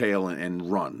tuck tail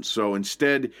and run. So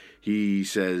instead, he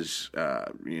says,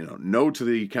 no to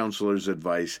the counselor's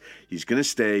advice. He's going to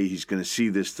stay. He's going to see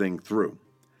this thing through.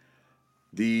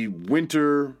 The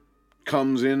winter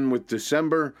comes in with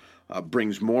December,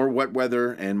 brings more wet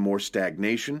weather and more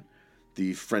stagnation.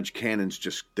 The French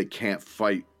cannons they can't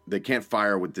fight. They can't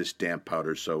fire with this damp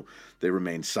powder, so they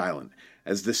remain silent.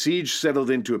 As the siege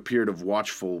settled into a period of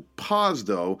watchful pause,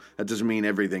 though, that doesn't mean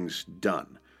everything's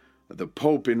done. The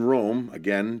Pope in Rome,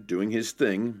 again, doing his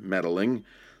thing, meddling,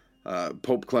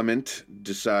 Pope Clement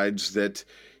decides that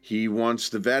he wants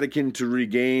the Vatican to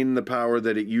regain the power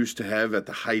that it used to have at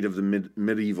the height of the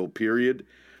medieval period.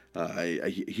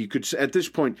 He could, at this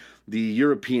point, the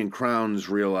European crowns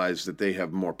realize that they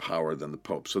have more power than the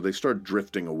Pope, so they start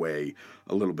drifting away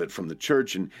a little bit from the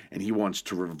Church, and he wants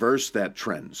to reverse that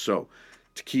trend. So,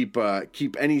 to keep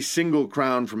any single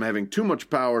crown from having too much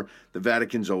power, the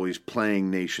Vatican's always playing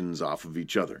nations off of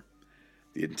each other.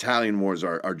 The Italian wars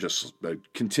are just a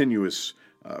continuous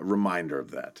reminder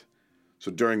of that.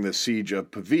 So during the siege of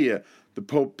Pavia, the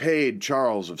Pope paid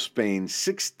Charles of Spain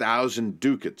 6,000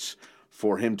 ducats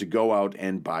for him to go out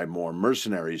and buy more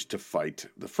mercenaries to fight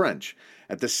the French.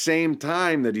 At the same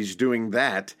time that he's doing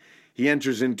that, he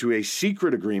enters into a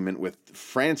secret agreement with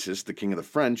Francis, the King of the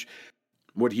French.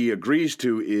 What he agrees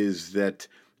to is that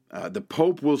the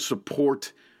Pope will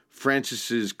support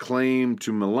Francis's claim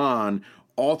to Milan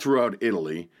all throughout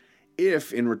Italy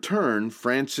if, in return,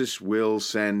 Francis will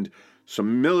send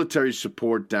some military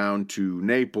support down to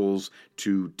Naples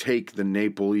to take the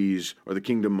Nepalese, or the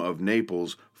Kingdom of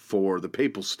Naples, for the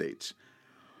Papal States.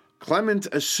 Clement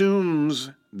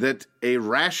assumes that a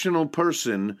rational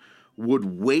person would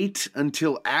wait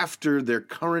until after their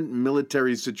current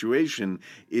military situation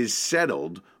is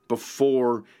settled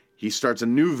before he starts a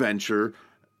new venture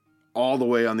all the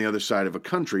way on the other side of a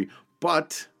country.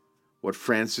 But what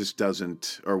Francis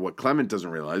doesn't, or what Clement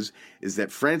doesn't realize, is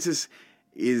that Francis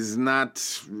is not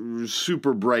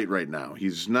super bright right now.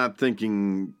 He's not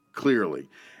thinking clearly.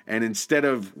 And instead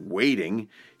of waiting,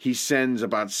 he sends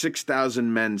about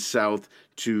 6,000 men south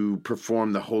to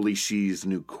perform the Holy See's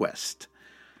new quest.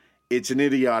 It's an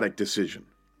idiotic decision.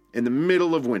 In the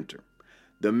middle of winter,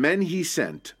 the men he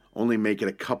sent only make it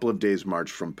a couple of days'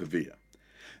 march from Pavia.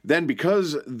 Then,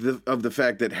 because of the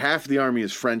fact that half the army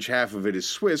is French, half of it is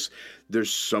Swiss,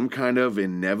 there's some kind of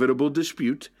inevitable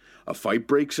dispute. A fight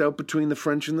breaks out between the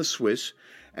French and the Swiss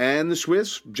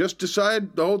just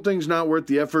decide the whole thing's not worth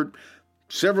the effort.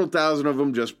 Several thousand of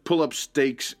them just pull up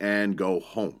stakes and go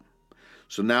home.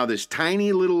 So now this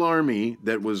tiny little army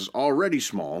that was already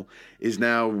small is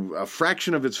now a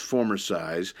fraction of its former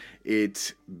size.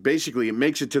 It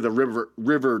makes it to the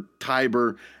river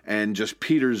Tiber and just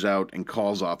peters out and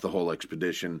calls off the whole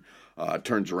expedition,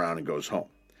 turns around and goes home.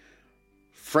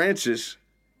 Francis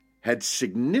had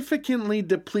significantly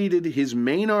depleted his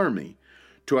main army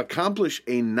to accomplish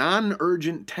a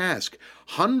non-urgent task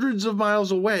hundreds of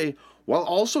miles away, while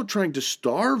also trying to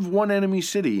starve one enemy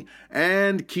city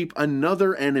and keep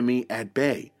another enemy at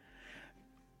bay.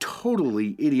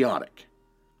 Totally idiotic.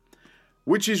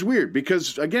 Which is weird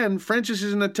because, again, Francis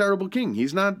isn't a terrible king.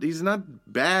 He's not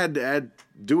bad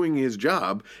at doing his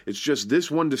job. It's just this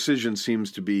one decision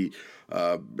seems to be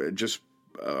just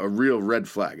a real red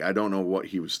flag. I don't know what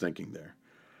he was thinking there.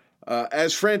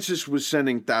 As Francis was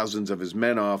sending thousands of his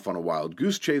men off on a wild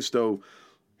goose chase, though,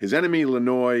 his enemy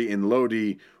Lannoy in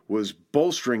Lodi was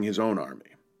bolstering his own army.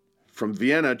 From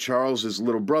Vienna, Charles's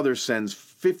little brother sends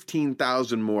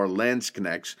 15,000 more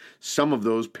Landsknechts, some of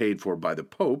those paid for by the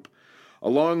Pope,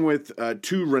 along with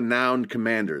two renowned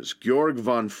commanders, Georg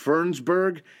von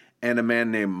Fernsberg and a man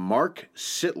named Mark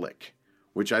Sittlich,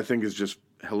 which I think is just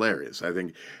hilarious. I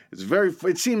think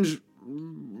it seems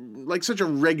like such a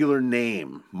regular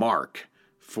name, Mark,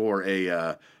 for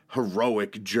a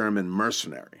heroic German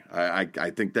mercenary. I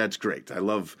think that's great.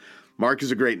 Mark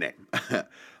is a great name.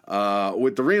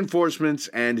 With the reinforcements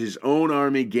and his own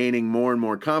army gaining more and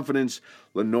more confidence,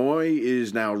 Lannoy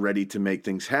is now ready to make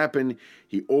things happen.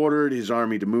 He ordered his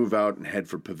army to move out and head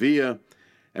for Pavia,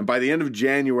 and by the end of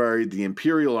January, the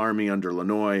Imperial Army under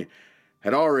Lannoy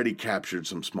had already captured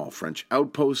some small French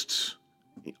outposts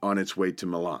on its way to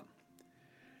Milan.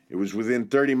 It was within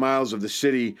 30 miles of the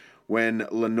city when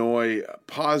Lannoy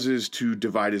pauses to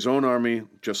divide his own army,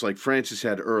 just like Francis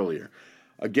had earlier.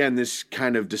 Again, this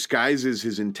kind of disguises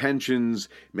his intentions,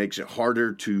 makes it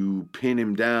harder to pin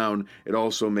him down. It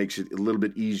also makes it a little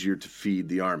bit easier to feed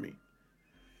the army.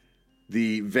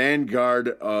 The vanguard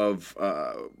of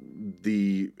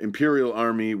the Imperial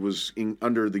Army was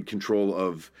under the control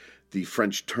of the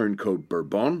French turncoat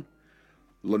Bourbon.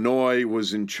 Lannoy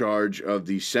was in charge of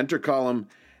the center column,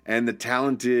 and the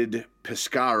talented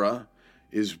Pescara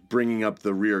is bringing up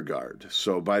the rear guard.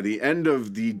 So by the end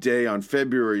of the day on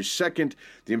February 2nd,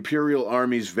 the Imperial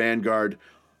Army's vanguard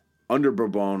under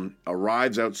Bourbon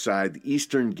arrives outside the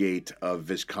eastern gate of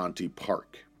Visconti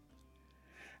Park.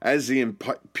 As the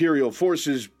Imperial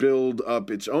forces build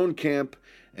up its own camp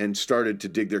and started to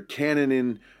dig their cannon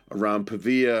in around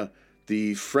Pavia,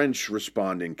 the French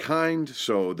respond in kind.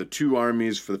 So the two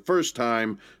armies, for the first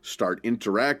time, start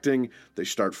interacting. They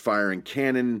start firing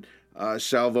cannon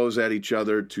salvos at each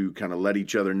other to kind of let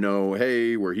each other know,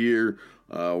 hey, we're here.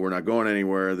 We're not going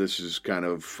anywhere. This is kind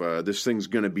of, this thing's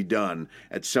going to be done.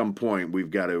 At some point,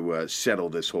 we've got to settle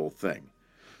this whole thing.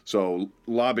 So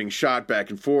lobbing shot back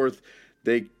and forth,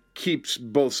 they keeps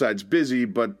both sides busy,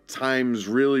 but time's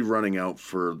really running out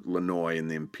for Lannoy and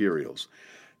the Imperials.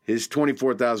 His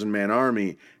 24,000-man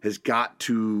army has got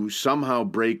to somehow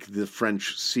break the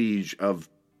French siege of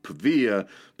Pavia,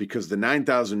 because the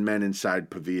 9,000 men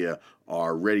inside Pavia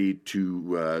are ready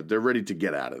to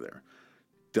get out of there.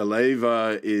 De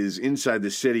Leyva is inside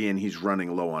the city, and he's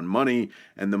running low on money,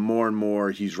 and the more and more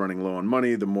he's running low on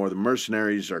money, the more the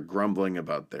mercenaries are grumbling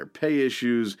about their pay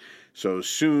issues. So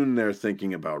soon they're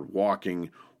thinking about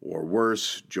walking, or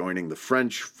worse, joining the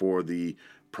French for the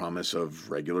promise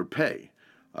of regular pay.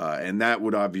 And that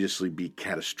would obviously be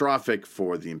catastrophic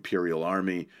for the Imperial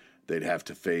Army. They'd have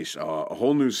to face a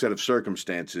whole new set of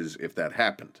circumstances if that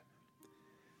happened.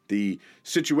 The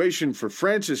situation for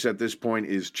Francis at this point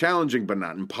is challenging but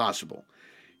not impossible.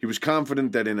 He was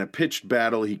confident that in a pitched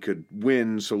battle he could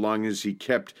win so long as he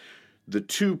kept the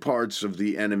two parts of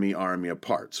the enemy army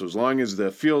apart. So as long as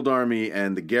the field army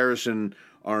and the garrison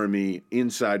army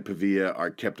inside Pavia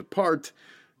are kept apart,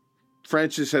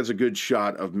 Francis has a good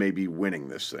shot of maybe winning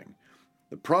this thing.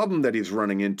 The problem that he's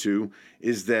running into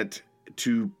is that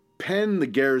to pen the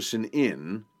garrison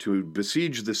in, to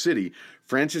besiege the city,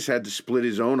 Francis had to split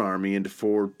his own army into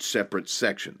 4 separate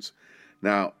sections.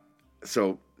 Now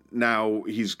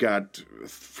he's got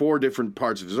 4 different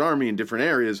parts of his army in different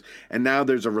areas, and now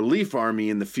there's a relief army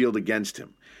in the field against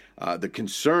him. The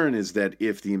concern is that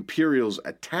if the Imperials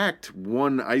attacked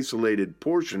one isolated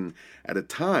portion at a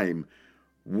time,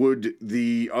 would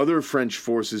the other French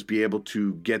forces be able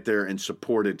to get there and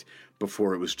support it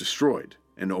before it was destroyed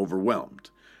and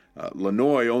overwhelmed?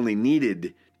 Lannoy only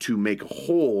needed to make a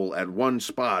hole at one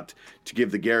spot to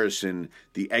give the garrison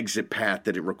the exit path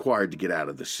that it required to get out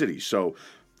of the city. So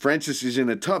Francis is in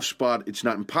a tough spot. It's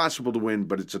not impossible to win,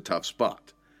 but it's a tough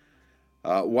spot.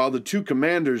 While the two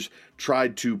commanders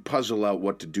tried to puzzle out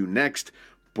what to do next,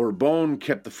 Bourbon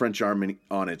kept the French army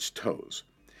on its toes.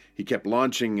 He kept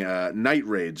launching night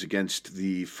raids against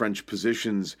the French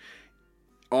positions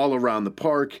all around the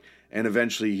park, and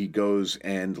eventually he goes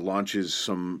and launches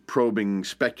some probing,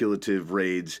 speculative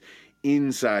raids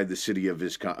inside the city of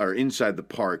inside the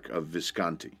park of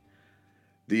Visconti.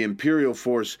 The Imperial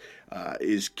force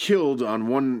is killed on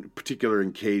one particular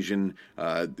occasion.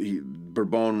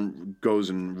 Bourbon goes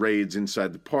and raids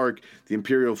inside the park. The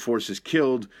Imperial force is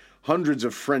killed. Hundreds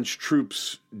of French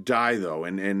troops die, though,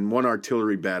 and one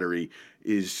artillery battery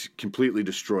is completely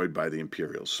destroyed by the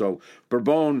Imperials. So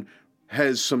Bourbon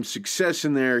has some success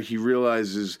in there. He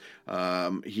realizes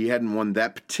he hadn't won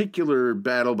that particular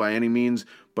battle by any means,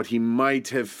 but he might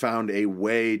have found a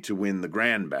way to win the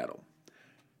grand battle.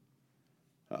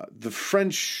 The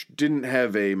French didn't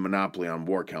have a monopoly on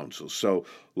war councils, so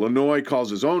Lannoy calls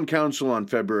his own council on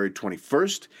February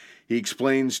 21st. He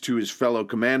explains to his fellow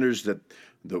commanders that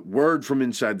the word from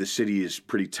inside the city is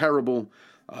pretty terrible.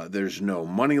 There's no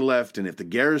money left, and if the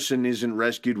garrison isn't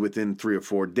rescued within 3 or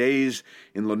 4 days,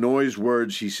 in Lannoy's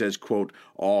words, he says, quote,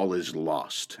 all is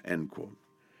lost, end quote.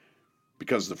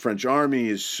 Because the French army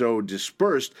is so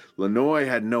dispersed, Lannoy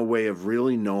had no way of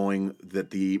really knowing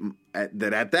that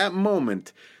at that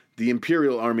moment, the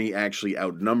Imperial army actually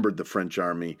outnumbered the French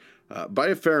army by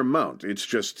a fair amount. It's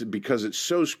just because it's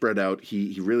so spread out,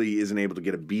 he really isn't able to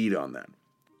get a bead on that.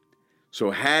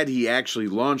 So had he actually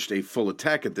launched a full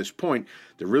attack at this point,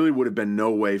 there really would have been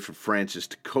no way for Francis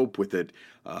to cope with it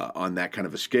on that kind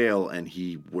of a scale, and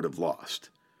he would have lost.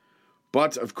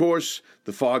 But, of course,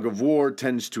 the fog of war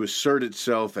tends to assert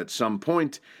itself at some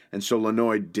point, and so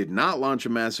Lannoy did not launch a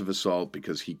massive assault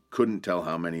because he couldn't tell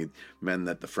how many men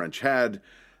that the French had.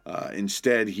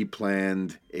 Instead, he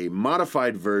planned a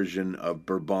modified version of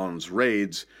Bourbon's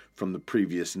raids from the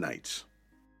previous nights.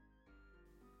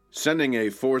 Sending a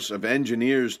force of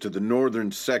engineers to the northern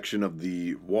section of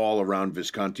the wall around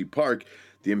Visconti Park,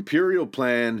 the Imperial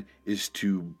plan is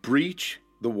to breach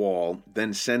the wall,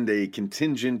 then send a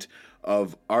contingent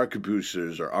of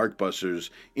arquebusiers or arquebusiers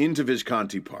into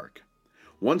Visconti Park.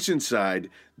 Once inside,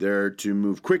 they're to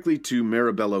move quickly to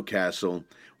Mirabello Castle,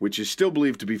 which is still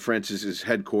believed to be Francis's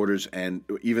headquarters, and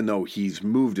even though he's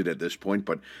moved it at this point,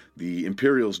 but the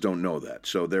Imperials don't know that.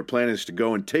 So their plan is to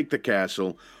go and take the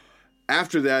castle.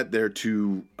 After that, they're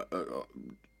to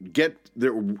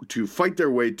to fight their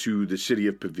way to the city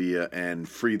of Pavia and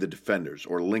free the defenders,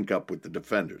 or link up with the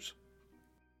defenders.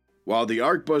 While the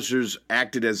Arquebusiers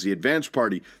acted as the advance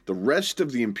party, the rest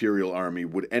of the Imperial army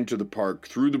would enter the park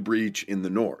through the breach in the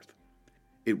north.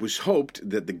 It was hoped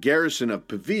that the garrison of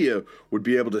Pavia would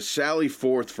be able to sally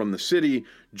forth from the city,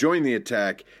 join the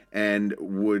attack, and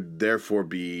would therefore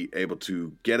be able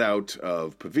to get out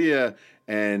of Pavia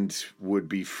and would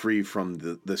be free from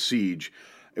the siege.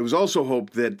 It was also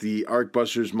hoped that the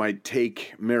Arquebusiers might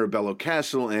take Mirabello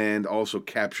Castle and also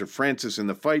capture Francis in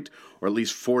the fight, or at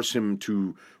least force him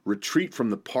to retreat from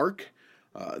the park.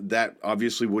 That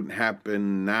obviously wouldn't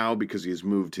happen now because he has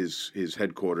moved his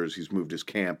headquarters, he's moved his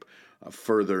camp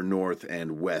further north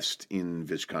and west in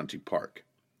Visconti Park.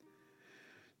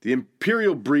 The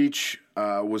Imperial breach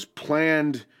was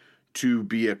planned to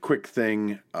be a quick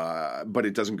thing, but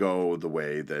it doesn't go the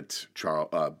way that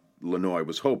Lannoy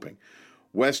was hoping.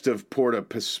 West of Porta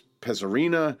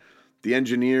Pezzarina, the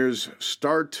engineers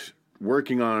start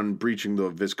working on breaching the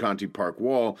Visconti Park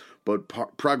wall, but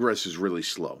progress is really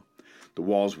slow. The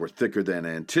walls were thicker than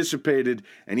anticipated,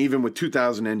 and even with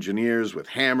 2,000 engineers with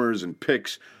hammers and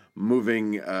picks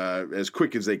moving as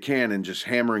quick as they can and just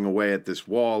hammering away at this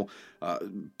wall,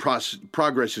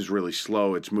 progress is really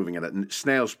slow. It's moving at a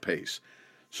snail's pace.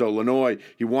 So Lannoy,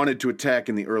 he wanted to attack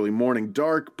in the early morning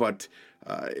dark, but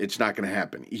it's not going to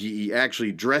happen. He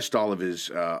actually dressed all of his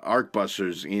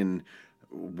arquebusiers in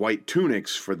white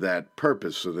tunics for that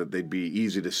purpose, so that they'd be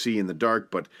easy to see in the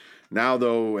dark. But now,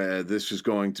 though, this is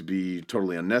going to be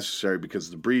totally unnecessary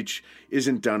because the breach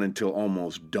isn't done until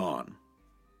almost dawn.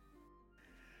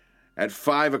 At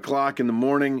 5 o'clock in the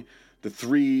morning, the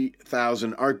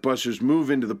 3,000 arquebusiers move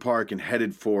into the park and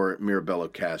headed for Mirabello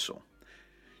Castle.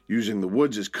 Using the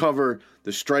woods as cover,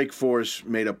 the strike force,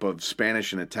 made up of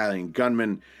Spanish and Italian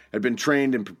gunmen, had been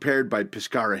trained and prepared by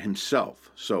Pescara himself.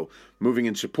 So, moving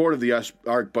in support of the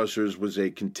arquebusiers was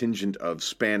a contingent of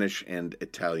Spanish and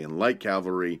Italian light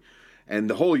cavalry, and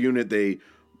the whole unit, they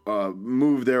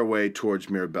moved their way towards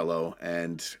Mirabello,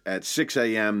 and at 6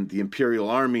 a.m., the Imperial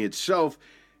Army itself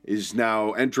is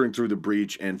now entering through the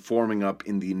breach and forming up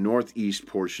in the northeast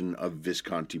portion of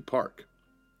Visconti Park.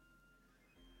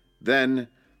 Then,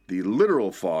 the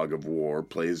literal fog of war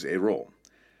plays a role.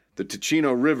 The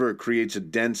Ticino River creates a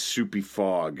dense, soupy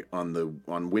fog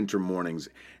on winter mornings,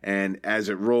 and as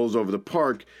it rolls over the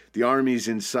park, the armies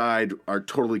inside are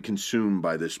totally consumed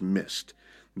by this mist.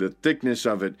 The thickness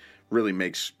of it really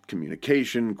makes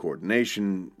communication,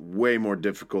 coordination way more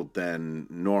difficult than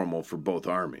normal for both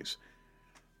armies.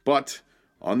 But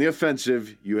on the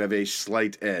offensive, you have a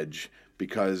slight edge,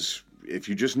 because if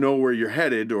you just know where you're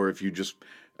headed, or if you just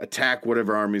attack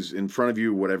whatever armies in front of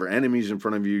you, whatever enemies in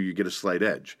front of you, you get a slight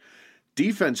edge.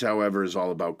 Defense, however, is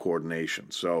all about coordination.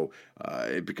 So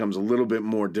it becomes a little bit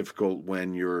more difficult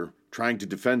when you're trying to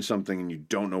defend something and you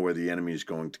don't know where the enemy is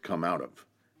going to come out of.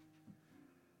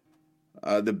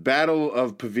 The Battle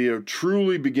of Pavia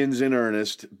truly begins in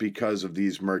earnest because of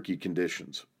these murky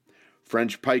conditions.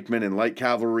 French pikemen and light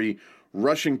cavalry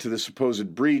rushing to the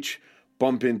supposed breach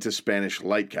bump into Spanish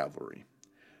light cavalry.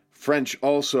 French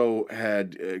also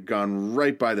had gone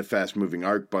right by the fast-moving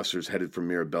arquebusiers headed for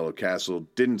Mirabello Castle,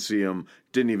 didn't see them,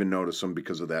 didn't even notice them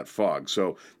because of that fog.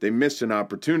 So they missed an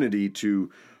opportunity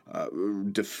to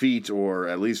defeat, or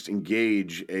at least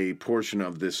engage, a portion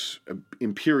of this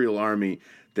Imperial army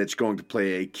that's going to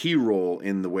play a key role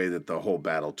in the way that the whole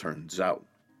battle turns out.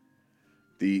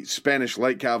 The Spanish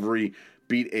light cavalry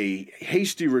beat a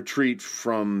hasty retreat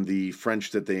from the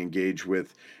French that they engage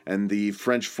with, and the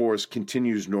French force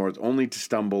continues north only to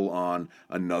stumble on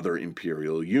another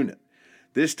Imperial unit.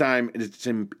 This time, it's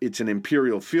an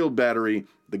Imperial field battery.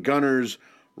 The gunners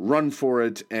run for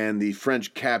it, and the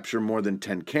French capture more than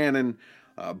 10 cannon.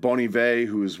 Bonnivet,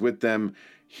 who is with them,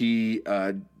 he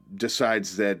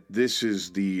decides that this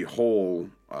is the whole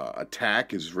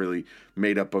attack is really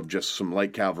made up of just some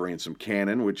light cavalry and some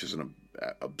cannon, which is an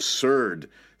absurd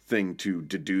thing to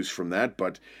deduce from that,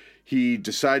 but he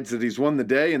decides that he's won the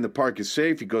day and the park is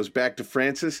safe. He goes back to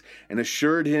Francis and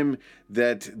assured him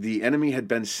that the enemy had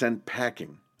been sent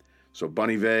packing. So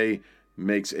Bonnivet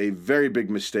makes a very big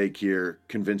mistake here,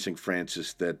 convincing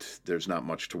Francis that there's not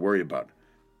much to worry about.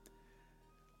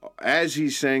 As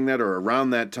he's saying that, or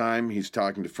around that time, he's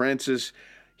talking to Francis,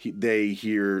 they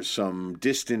hear some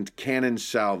distant cannon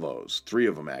salvos, 3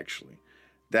 of them actually.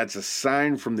 That's a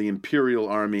sign from the Imperial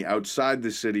army outside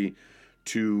the city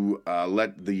to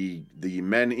let the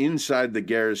men inside the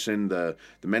garrison, the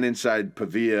men inside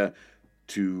Pavia,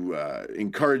 to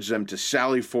encourage them to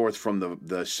sally forth from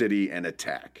the city and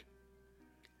attack.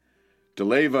 De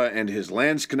Leyva and his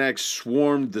landsknechts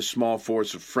swarmed the small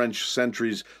force of French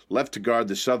sentries left to guard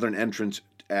the southern entrance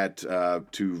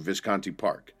to Visconti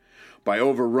Park. By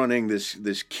overrunning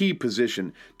this key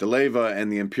position, De Leyva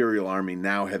and the Imperial Army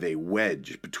now have a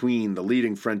wedge between the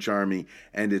leading French army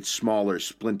and its smaller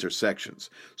splinter sections.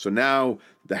 So now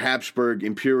the Habsburg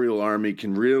Imperial Army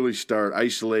can really start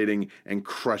isolating and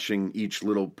crushing each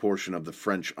little portion of the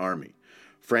French army.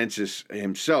 Francis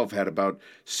himself had about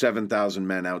 7,000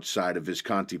 men outside of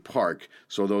Visconti Park,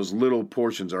 so those little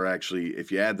portions are actually,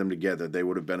 if you add them together, they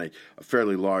would have been a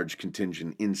fairly large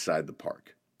contingent inside the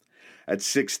park. At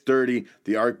 6:30,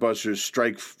 the arquebusiers'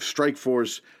 strike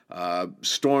force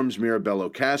storms Mirabello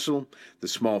Castle. The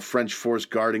small French force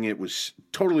guarding it was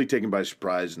totally taken by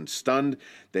surprise and stunned.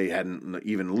 They hadn't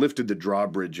even lifted the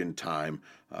drawbridge in time,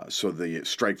 so the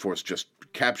strike force just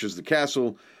captures the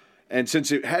castle. And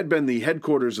since it had been the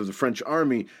headquarters of the French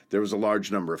army, there was a large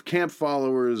number of camp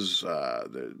followers.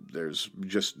 There's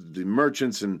just the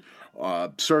merchants and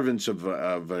servants of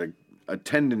an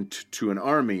attendant to an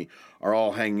army are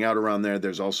all hanging out around there.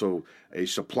 There's also a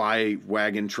supply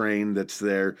wagon train that's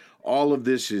there. All of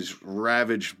this is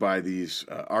ravaged by these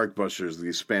arquebusiers,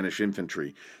 these Spanish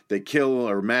infantry. They kill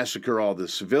or massacre all the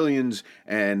civilians,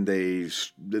 and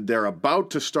they're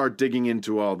about to start digging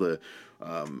into all the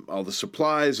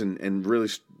supplies and really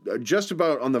just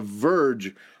about on the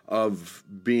verge of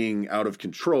being out of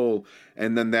control.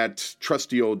 And then that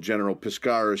trusty old General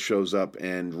Pescara shows up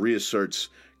and reasserts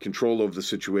control over the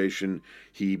situation.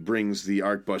 He brings the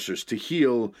arquebusiers to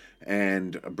heel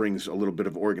and brings a little bit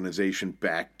of organization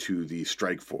back to the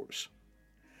strike force.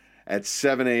 At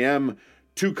 7 a.m.,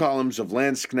 2 columns of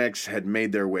landsknechts had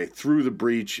made their way through the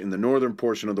breach in the northern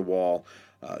portion of the wall,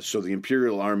 so the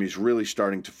Imperial Army is really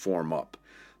starting to form up.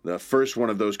 The first one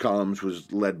of those columns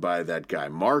was led by that guy,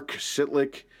 Mark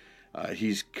Sitlik.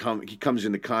 He comes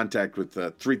into contact with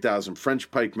 3,000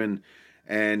 French pikemen,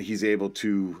 and he's able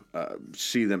to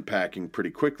see them packing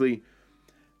pretty quickly.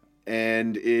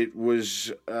 And it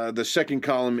was the second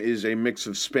column is a mix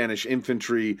of Spanish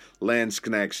infantry,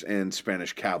 landsknechts, and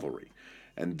Spanish cavalry.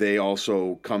 And they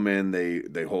also come in,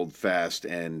 they hold fast,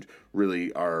 and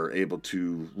really are able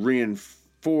to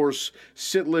reinforce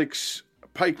Sitlik's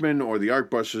pikemen or the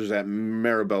arquebusiers at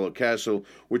Mirabello Castle,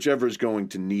 whichever is going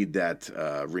to need that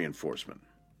reinforcement.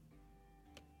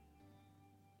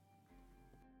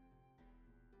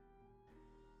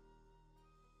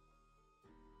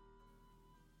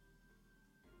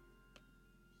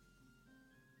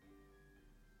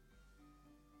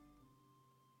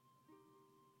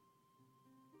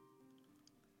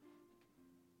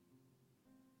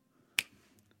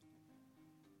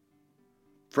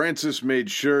 Francis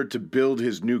made sure to build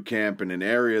his new camp in an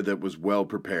area that was well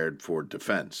prepared for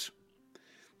defense.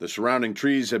 The surrounding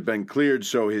trees had been cleared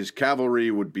so his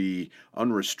cavalry would be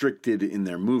unrestricted in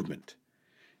their movement.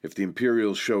 If the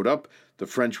Imperials showed up, the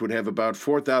French would have about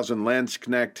 4,000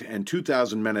 landsknecht and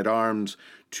 2,000 men-at-arms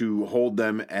to hold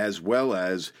them, as well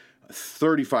as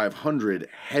 3,500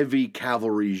 heavy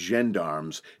cavalry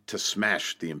gendarmes to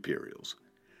smash the Imperials.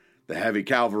 The heavy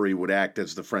cavalry would act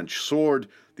as the French sword,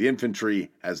 the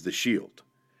infantry as the shield.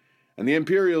 And the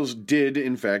Imperials did,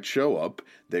 in fact, show up.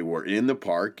 They were in the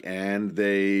park, and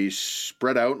they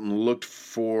spread out and looked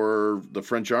for the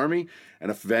French army,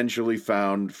 and eventually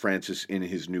found Francis in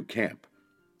his new camp.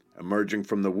 Emerging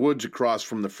from the woods across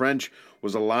from the French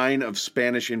was a line of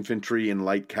Spanish infantry and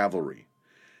light cavalry.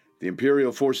 The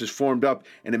Imperial forces formed up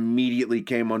and immediately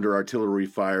came under artillery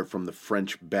fire from the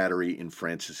French battery in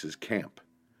Francis's camp.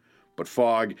 But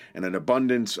fog and an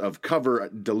abundance of cover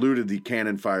diluted the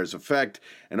cannon fire's effect,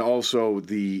 and also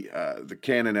the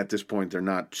cannon at this point, they're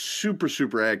not super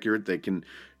accurate. They can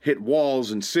hit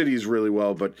walls and cities really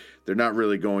well, but they're not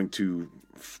really going to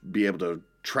be able to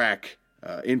track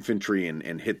infantry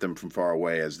and hit them from far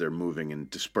away as they're moving and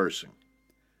dispersing.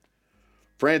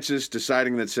 Francis,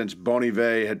 deciding that since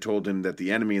Bonnivet had told him that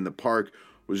the enemy in the park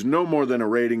was no more than a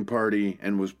raiding party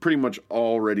and was pretty much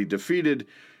already defeated,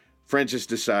 Francis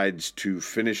decides to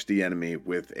finish the enemy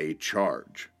with a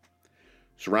charge.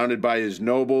 Surrounded by his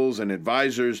nobles and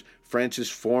advisors, Francis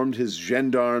formed his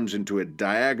gendarmes into a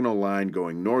diagonal line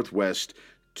going northwest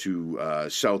to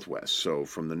southwest, so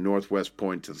from the northwest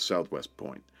point to the southwest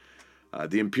point.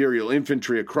 The Imperial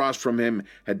infantry across from him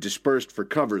had dispersed for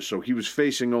cover, so he was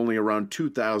facing only around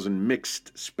 2,000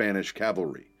 mixed Spanish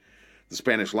cavalry. The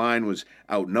Spanish line was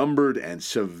outnumbered and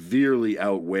severely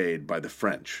outweighed by the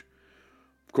French.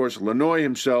 Of course, Lannoy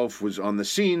himself was on the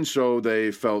scene, so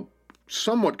they felt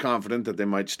somewhat confident that they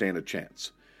might stand a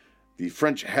chance. The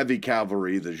French heavy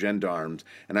cavalry, the gendarmes,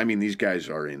 and I mean these guys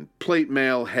are in plate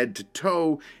mail, head to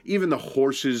toe. Even the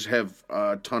horses have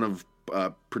a ton of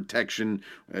protection,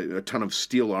 a ton of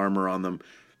steel armor on them.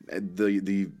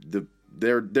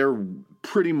 They're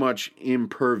pretty much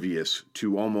impervious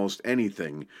to almost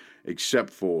anything except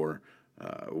for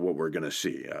what we're going to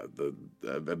see.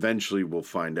 Eventually, we'll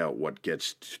find out what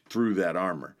gets through that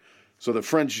armor. So the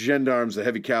French gendarmes, the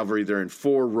heavy cavalry, they're in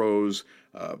 4 rows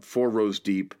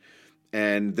deep,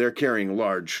 and they're carrying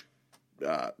large,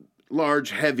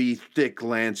 heavy, thick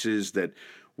lances that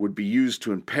would be used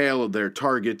to impale their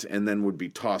target and then would be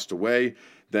tossed away.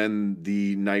 Then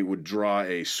the knight would draw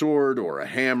a sword or a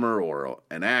hammer or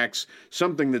an axe,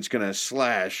 something that's going to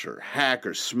slash or hack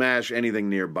or smash anything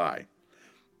nearby.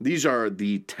 These are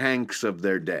the tanks of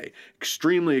their day.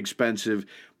 Extremely expensive,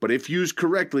 but if used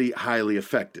correctly, highly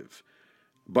effective.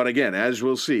 But again, as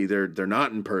we'll see, they're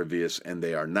not impervious and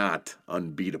they are not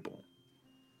unbeatable.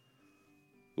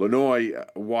 Lannoy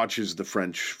watches the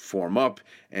French form up,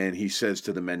 and he says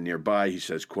to the men nearby, he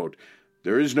says, quote,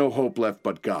 "There is no hope left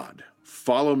but God.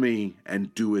 Follow me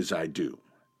and do as I do,"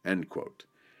 end quote.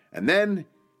 And then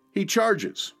he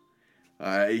charges.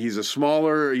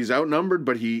 He's outnumbered,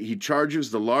 but he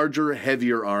charges the larger,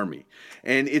 heavier army.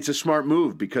 And it's a smart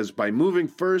move because by moving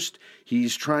first,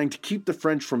 he's trying to keep the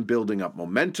French from building up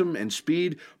momentum and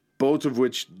speed, both of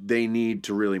which they need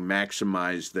to really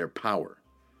maximize their power.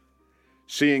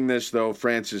 Seeing this, though,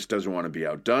 Francis doesn't want to be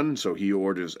outdone, so he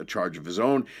orders a charge of his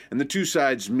own, and the two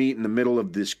sides meet in the middle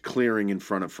of this clearing in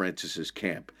front of Francis's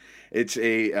camp.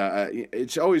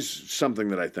 It's always something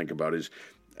that I think about is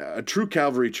a true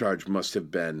cavalry charge must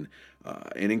have been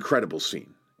an incredible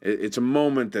scene. It's a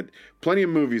moment that plenty of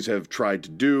movies have tried to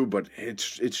do, but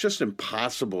it's just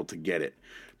impossible to get it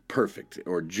perfect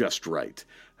or just right.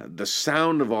 The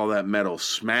sound of all that metal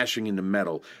smashing into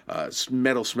metal,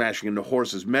 metal smashing into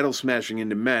horses, metal smashing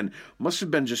into men, must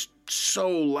have been just so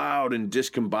loud and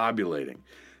discombobulating.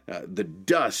 The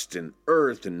dust and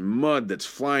earth and mud that's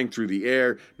flying through the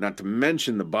air, not to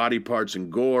mention the body parts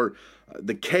and gore,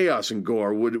 the chaos and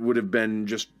gore would have been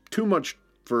just too much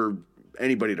for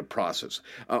anybody to process.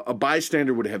 A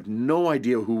bystander would have no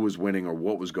idea who was winning or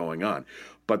what was going on.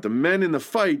 But the men in the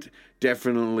fight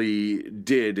definitely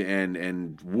did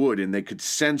and would, and they could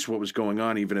sense what was going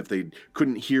on even if they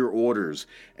couldn't hear orders.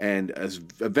 And as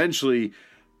eventually,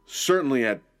 certainly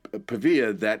at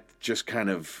Pavia, that just kind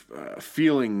of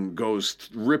feeling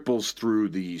ripples through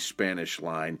the Spanish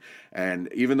line.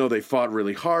 And even though they fought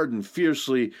really hard and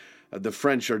fiercely, the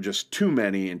French are just too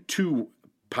many and too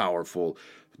powerful.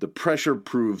 The pressure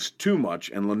proves too much,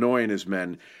 and Lannoy and his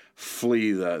men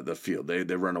flee the field. They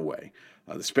run away.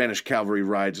 The Spanish cavalry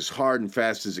rides as hard and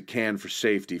fast as it can for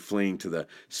safety, fleeing to the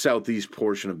southeast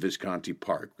portion of Visconti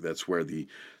Park. That's where the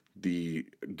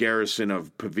garrison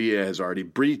of Pavia has already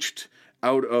breached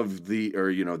out of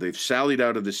they've sallied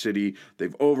out of the city.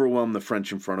 They've overwhelmed the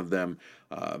French in front of them.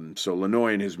 So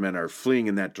Lannoy and his men are fleeing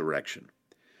in that direction.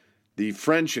 The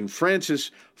French and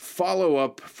Francis follow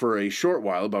up for a short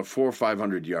while, about 400 or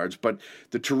 500 yards, but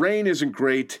the terrain isn't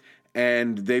great,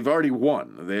 and they've already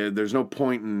won. There's no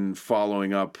point in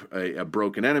following up a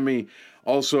broken enemy.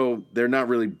 Also, they're not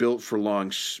really built for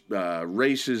long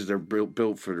races. They're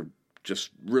built for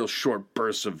just real short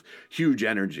bursts of huge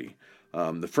energy.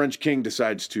 The French king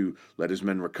decides to let his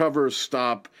men recover,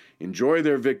 stop, enjoy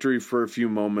their victory for a few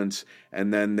moments,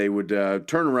 and then they would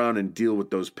turn around and deal with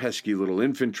those pesky little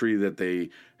infantry that they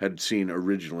had seen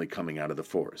originally coming out of the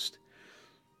forest.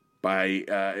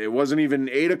 It wasn't even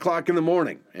 8 o'clock in the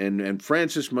morning, and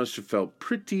Francis must have felt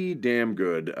pretty damn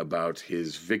good about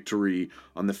his victory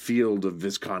on the field of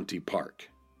Visconti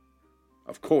Park.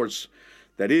 Of course,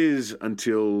 that is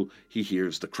until he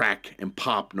hears the crack and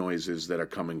pop noises that are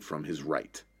coming from his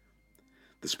right.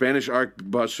 The Spanish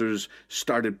arquebusiers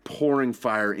started pouring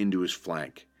fire into his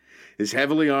flank. His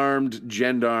heavily armed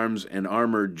gendarmes and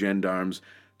armored gendarmes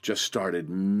just started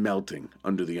melting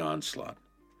under the onslaught.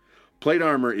 Plate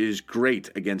armor is great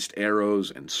against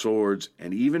arrows and swords,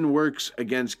 and even works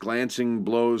against glancing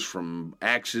blows from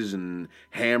axes and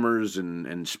hammers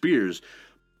and spears.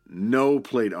 No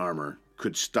plate armor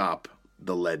could stop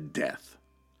the lead death.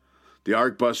 The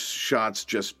arquebus shots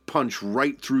just punched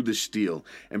right through the steel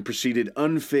and proceeded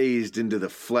unfazed into the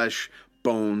flesh,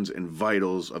 bones, and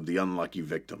vitals of the unlucky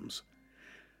victims.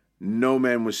 No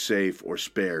man was safe or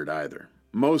spared either.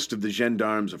 Most of the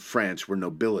gendarmes of France were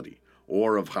nobility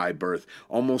or of high birth.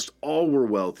 Almost all were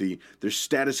wealthy. Their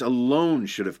status alone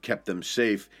should have kept them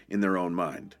safe in their own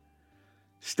mind.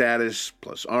 Status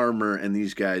plus armor, and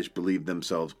these guys believed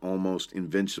themselves almost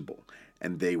invincible,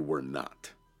 and they were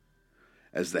not.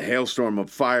 As the hailstorm of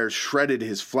fire shredded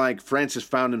his flank, Francis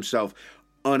found himself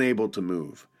unable to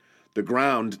move. The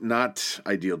ground, not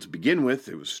ideal to begin with,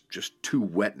 it was just too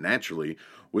wet naturally,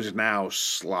 was now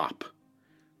slop.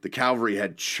 The cavalry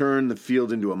had churned the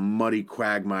field into a muddy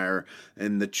quagmire,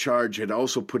 and the charge had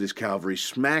also put his cavalry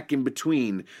smack in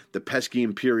between the pesky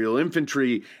Imperial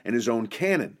infantry and his own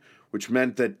cannon, which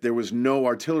meant that there was no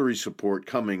artillery support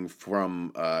coming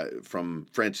from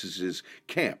Francis's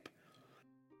camp.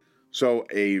 So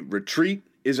a retreat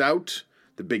is out,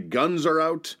 the big guns are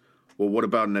out. Well, what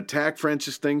about an attack,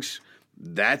 Francis thinks?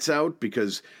 That's out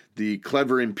because the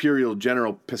clever Imperial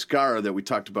General Pescara that we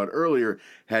talked about earlier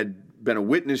had been a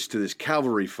witness to this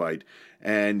cavalry fight,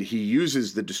 and he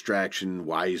uses the distraction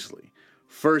wisely.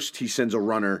 First, he sends a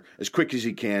runner as quick as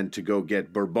he can to go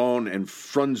get Bourbon and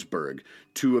Frundsberg,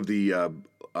 two of the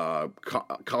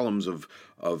columns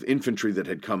of infantry that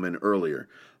had come in earlier.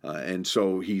 And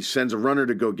so he sends a runner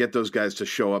to go get those guys to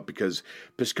show up because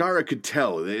Pescara could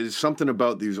tell. There's something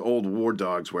about these old war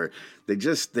dogs where they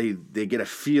get a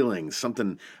feeling,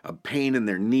 something, a pain in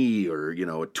their knee or,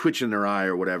 a twitch in their eye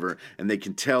or whatever, and they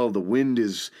can tell the wind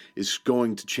is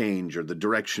going to change or the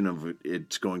direction of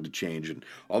it's going to change. And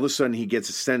all of a sudden he gets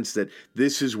a sense that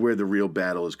this is where the real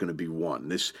battle is going to be won.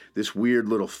 This weird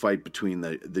little fight between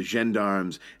the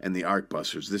gendarmes and the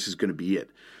arquebusiers, this is going to be it.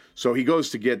 So he goes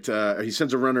to get, he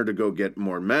sends a runner to go get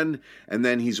more men, and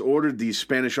then he's ordered these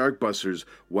Spanish arquebusiers,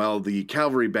 while the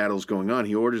cavalry battle's going on,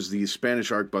 he orders these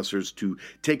Spanish arquebusiers to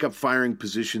take up firing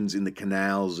positions in the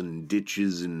canals and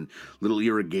ditches and little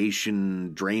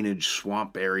irrigation, drainage,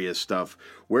 swamp area stuff,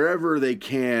 wherever they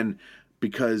can,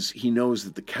 because he knows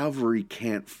that the cavalry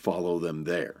can't follow them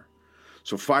there.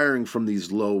 So firing from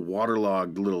these low,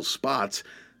 waterlogged little spots,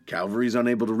 cavalry's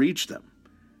unable to reach them.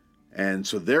 And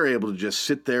so they're able to just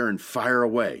sit there and fire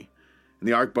away. And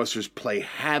the arquebusiers play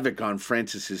havoc on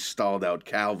Francis's stalled-out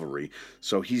cavalry.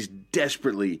 So he's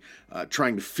desperately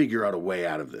trying to figure out a way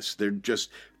out of this. They're just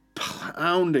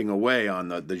pounding away on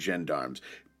the gendarmes,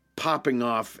 popping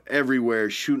off everywhere,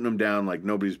 shooting them down like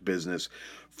nobody's business.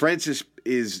 Francis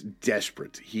is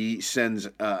desperate. He sends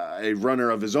a runner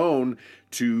of his own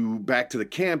back to the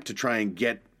camp to try and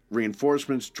get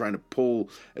reinforcements, trying to pull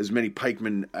as many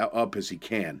pikemen up as he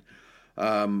can.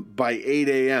 By 8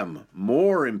 a.m.,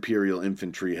 more Imperial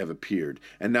infantry have appeared,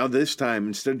 and now this time,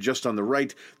 instead of just on the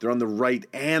right, they're on the right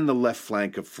and the left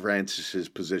flank of Francis's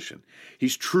position.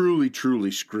 He's truly,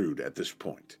 truly screwed at this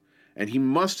point, and he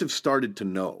must have started to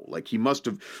know, he must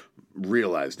have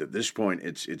realized at this point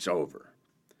it's over.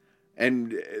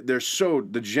 And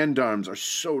the gendarmes are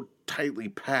so tightly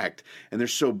packed, and they're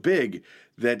so big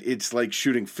that it's like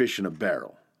shooting fish in a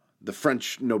barrel. The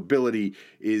French nobility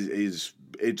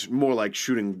it's more like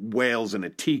shooting whales in a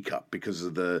teacup because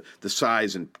of the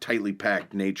size and tightly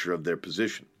packed nature of their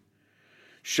position.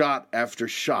 Shot after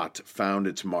shot found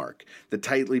its mark. The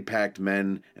tightly packed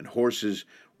men and horses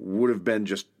would have been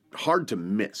just hard to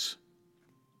miss.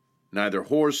 Neither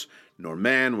horse nor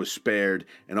man was spared,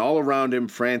 and all around him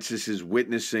Francis is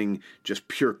witnessing just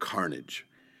pure carnage.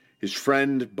 His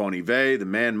friend, Bonnivet, the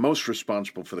man most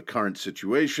responsible for the current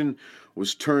situation,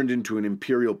 was turned into an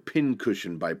imperial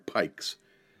pincushion by pikes.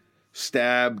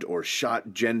 Stabbed or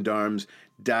shot gendarmes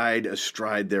died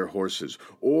astride their horses,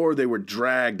 or they were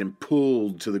dragged and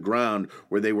pulled to the ground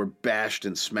where they were bashed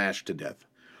and smashed to death.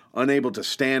 Unable to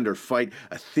stand or fight,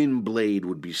 a thin blade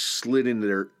would be slid into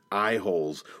their eye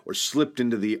holes or slipped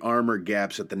into the armor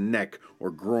gaps at the neck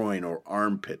or groin or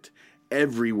armpit.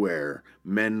 Everywhere,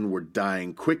 men were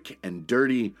dying quick and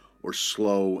dirty or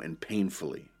slow and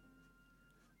painfully.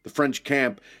 The French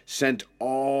camp sent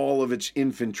all of its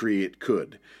infantry it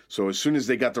could. So as soon as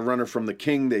they got the runner from the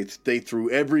king, they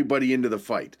threw everybody into the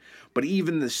fight. But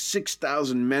even the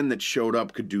 6,000 men that showed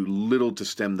up could do little to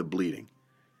stem the bleeding.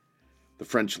 The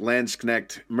French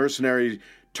Landsknecht mercenary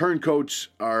turncoats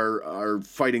are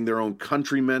fighting their own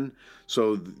countrymen.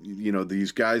 So,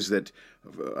 these guys that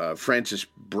Francis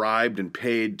bribed and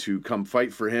paid to come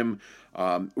fight for him,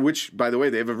 which, by the way,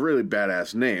 they have a really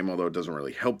badass name, although it doesn't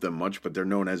really help them much, but they're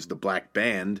known as the Black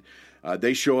Band.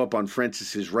 They show up on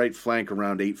Francis's right flank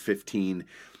around 8:15,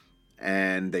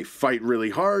 and they fight really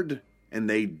hard, and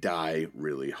they die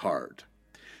really hard.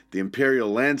 The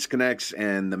Imperial Landsknechts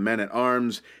and the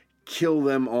men-at-arms kill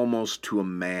them almost to a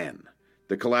man.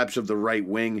 The collapse of the right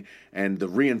wing and the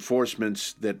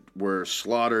reinforcements that were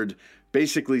slaughtered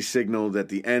basically signal that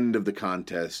the end of the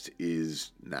contest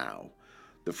is now.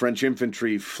 The French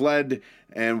infantry fled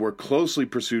and were closely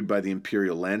pursued by the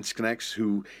Imperial Landsknechts,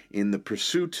 who, in the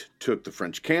pursuit, took the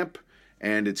French camp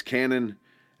and its cannon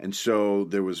and so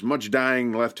there was much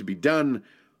dying left to be done,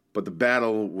 but the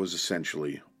battle was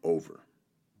essentially over.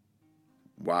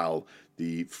 While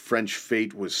the French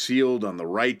fate was sealed on the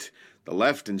right, the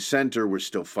left and center were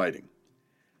still fighting.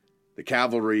 The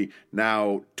cavalry,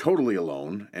 now totally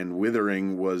alone, and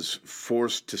Withering was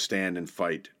forced to stand and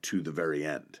fight to the very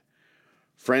end.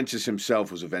 Francis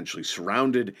himself was eventually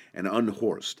surrounded and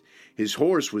unhorsed. His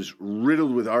horse was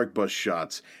riddled with arquebus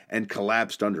shots and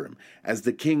collapsed under him. As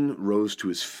the king rose to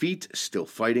his feet, still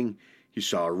fighting, he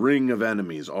saw a ring of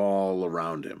enemies all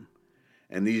around him.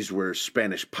 And these were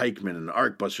Spanish pikemen and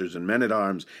arquebusiers and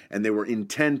men-at-arms, and they were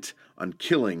intent on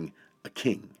killing a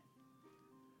king.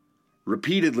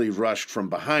 Repeatedly rushed from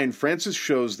behind, Francis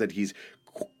shows that he's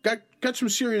got some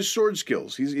serious sword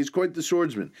skills. He's quite the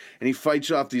swordsman, and he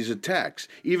fights off these attacks,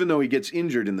 even though he gets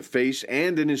injured in the face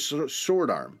and in his sword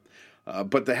arm.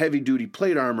 But the heavy-duty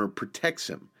plate armor protects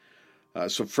him.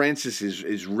 So Francis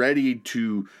is ready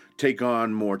to take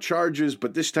on more charges,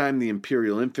 but this time the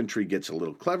Imperial infantry gets a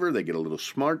little clever, they get a little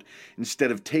smart.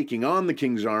 Instead of taking on the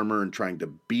king's armor and trying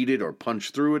to beat it or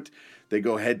punch through it, they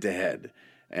go head-to-head,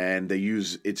 and they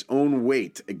use its own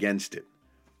weight against it.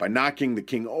 By knocking the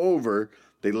king over,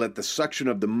 they let the suction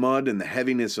of the mud and the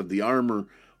heaviness of the armor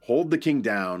hold the king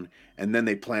down, and then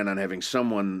they plan on having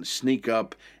someone sneak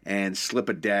up and slip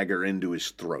a dagger into his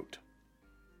throat.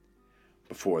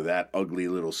 Before that ugly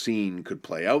little scene could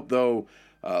play out, though,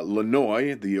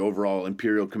 Lannoy, the overall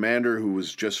Imperial commander who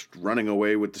was just running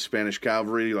away with the Spanish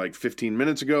cavalry like 15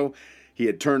 minutes ago, he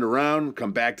had turned around,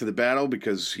 come back to the battle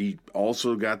because he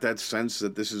also got that sense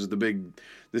that this is the big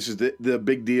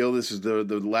deal. This is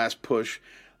the last push.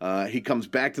 He comes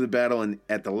back to the battle, and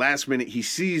at the last minute, he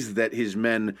sees that his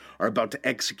men are about to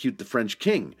execute the French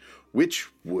king, which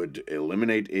would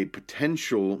eliminate a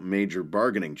potential major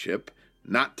bargaining chip,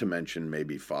 not to mention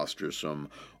maybe foster some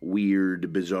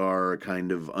weird, bizarre,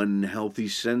 kind of unhealthy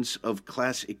sense of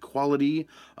class equality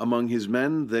among his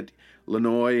men that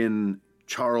Lannoy and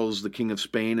Charles, the King of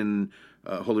Spain and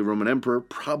Holy Roman Emperor,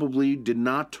 probably did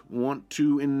not want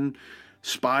to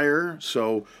inspire.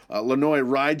 So Lannoy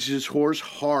rides his horse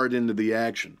hard into the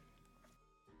action.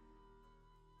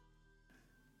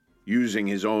 Using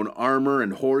his own armor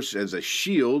and horse as a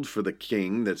shield for the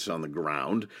king that's on the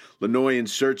ground, Lannoy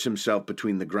inserts himself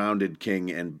between the grounded king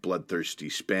and bloodthirsty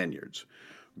Spaniards.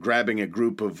 Grabbing a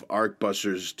group of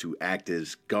arquebusiers to act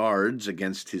as guards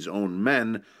against his own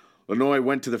men, Lannoy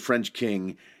went to the French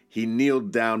king. He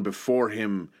kneeled down before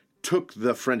him, took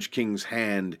the French king's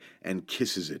hand, and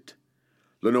kisses it.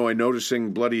 Lannoy,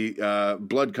 noticing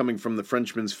blood coming from the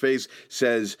Frenchman's face,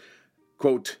 says,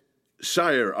 quote,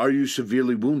 "Sire, are you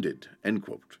severely wounded?" End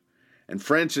quote. And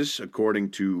Francis,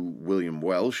 according to William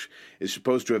Welsh, is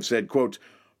supposed to have said, quote,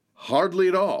 "Hardly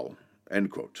at all,"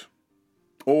 end quote.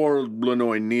 Or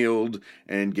Lannoy kneeled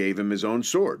and gave him his own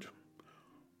sword.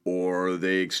 Or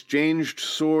they exchanged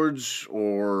swords,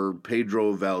 or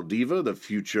Pedro Valdivia, the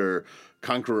future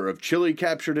conqueror of Chile,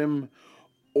 captured him,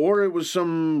 or it was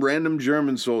some random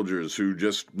German soldiers who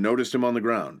just noticed him on the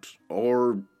ground.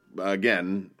 Or,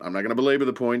 again, I'm not going to belabor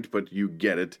the point, but you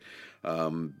get it.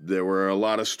 There were a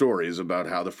lot of stories about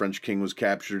how the French king was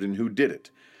captured and who did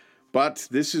it. But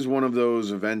this is one of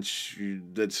those events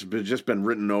that's just been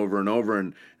written over and over,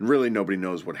 and really nobody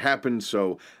knows what happened,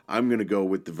 so I'm going to go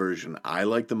with the version I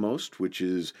like the most, which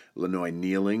is Lannoy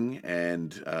kneeling,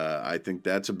 and I think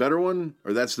that's a better one,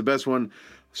 or that's the best one,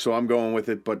 so I'm going with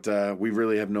it, but we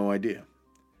really have no idea.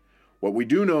 What we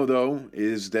do know, though,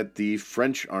 is that the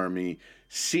French army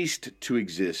ceased to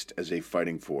exist as a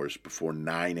fighting force before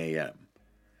 9 a.m.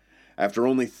 After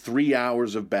only 3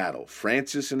 hours of battle,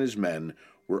 Francis and his men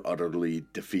were utterly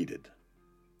defeated.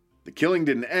 The killing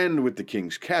didn't end with the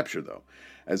king's capture, though.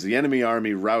 As the enemy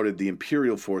army routed, the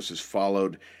imperial forces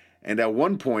followed, and at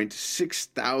one point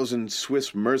 6,000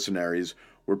 Swiss mercenaries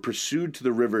were pursued to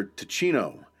the river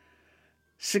Ticino.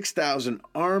 6,000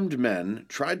 armed men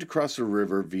tried to cross the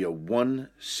river via one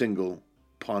single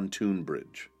pontoon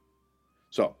bridge.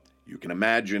 So, you can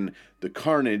imagine the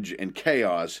carnage and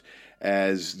chaos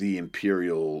as the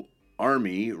imperial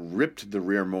army ripped the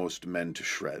rearmost men to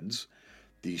shreds.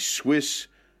 The Swiss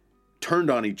turned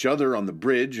on each other on the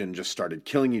bridge and just started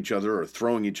killing each other or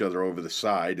throwing each other over the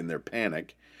side in their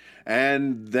panic.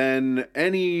 And then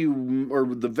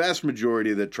the vast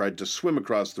majority that tried to swim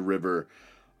across the river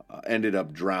ended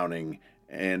up drowning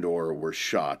and or were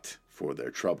shot for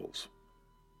their troubles.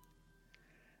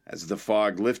 As the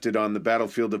fog lifted on the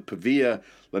battlefield of Pavia,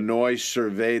 Lannoy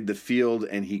surveyed the field,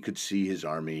 and he could see his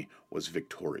army was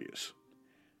victorious.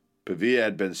 Pavia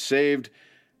had been saved,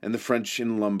 and the French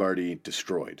in Lombardy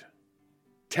destroyed.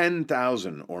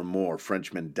 10,000 or more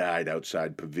Frenchmen died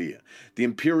outside Pavia. The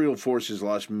Imperial forces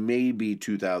lost maybe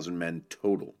 2,000 men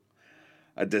total.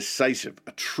 A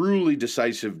truly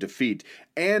decisive defeat,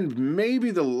 and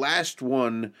maybe the last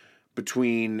one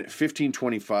between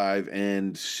 1525 and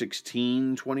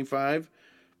 1625.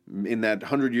 In that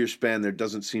 100-year span, there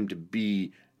doesn't seem to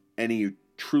be any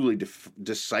truly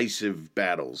decisive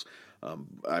battles.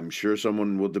 I'm sure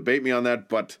someone will debate me on that,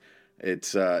 but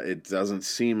it doesn't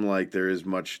seem like there is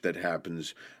much that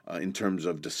happens in terms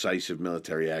of decisive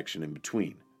military action in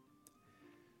between.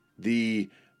 The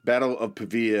Battle of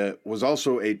Pavia was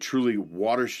also a truly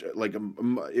watershed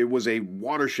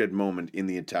moment in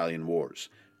the Italian Wars.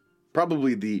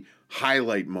 Probably the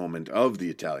highlight moment of the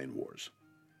Italian Wars.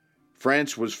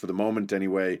 France was, for the moment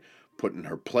anyway, put in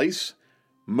her place.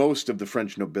 Most of the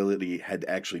French nobility had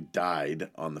actually died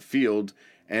on the field,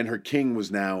 and her king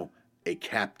was now a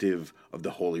captive of the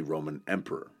Holy Roman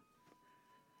Emperor.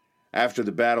 After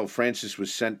the battle, Francis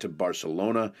was sent to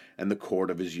Barcelona and the court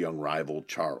of his young rival,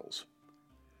 Charles.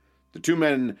 The two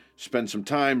men spent some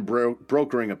time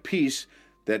brokering a peace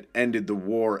that ended the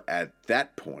war at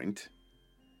that point,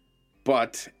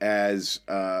 but as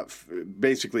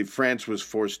basically France was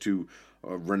forced to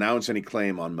renounce any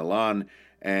claim on Milan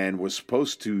and was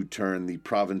supposed to turn the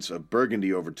province of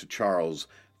Burgundy over to Charles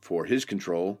for his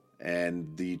control,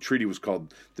 and the treaty was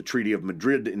called the Treaty of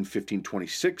Madrid in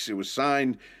 1526. It was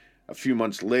signed. A few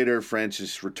months later,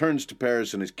 Francis returns to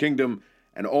Paris and his kingdom,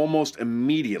 and almost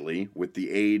immediately, with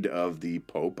the aid of the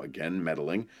Pope, again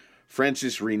meddling,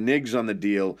 Francis reneges on the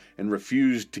deal and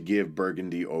refused to give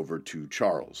Burgundy over to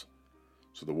Charles.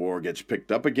 So the war gets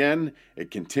picked up again.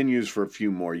 It continues for a few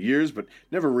more years, but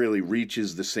never really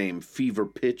reaches the same fever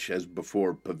pitch as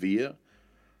before Pavia.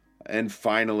 And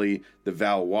finally, the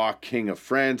Valois King of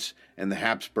France and the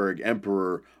Habsburg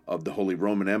Emperor of the Holy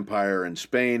Roman Empire in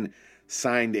Spain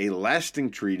signed a lasting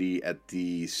treaty at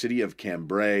the city of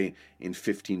Cambrai in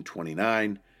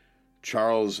 1529.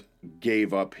 Charles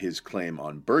gave up his claim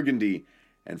on Burgundy,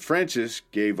 and Francis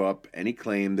gave up any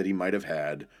claim that he might have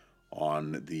had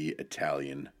on the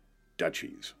Italian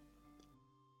duchies.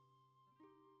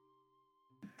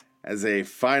 As a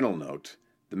final note,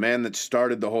 the man that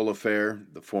started the whole affair,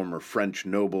 the former French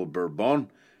noble Bourbon,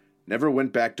 never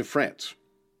went back to France.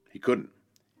 He couldn't.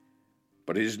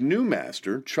 But his new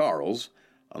master, Charles,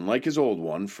 unlike his old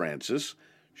one, Francis,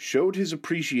 showed his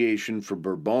appreciation for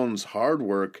Bourbon's hard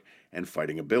work and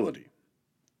fighting ability.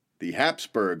 The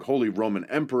Habsburg Holy Roman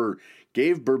Emperor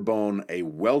gave Bourbon a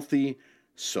wealthy,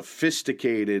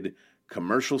 sophisticated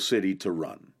commercial city to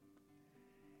run.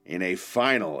 In a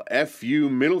final F.U.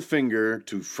 middle finger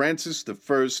to Francis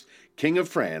I, King of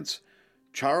France,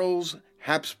 Charles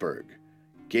Habsburg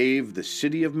gave the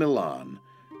city of Milan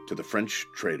to the French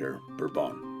trader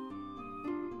Bourbon.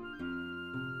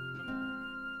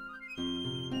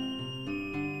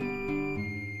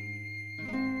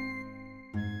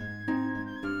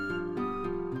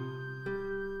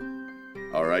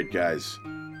 All right, guys,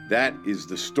 that is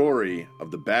the story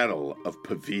of the Battle of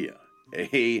Pavia.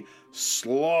 A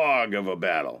slog of a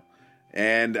battle,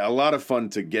 and a lot of fun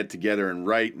to get together and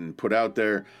write and put out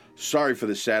there. Sorry for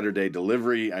the Saturday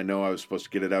delivery. I know I was supposed to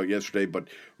get it out yesterday, but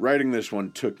writing this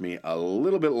one took me a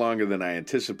little bit longer than I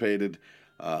anticipated.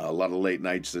 A lot of late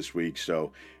nights this week,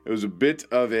 so it was a bit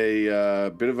of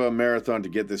a marathon to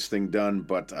get this thing done,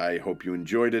 but I hope you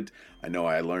enjoyed it. I know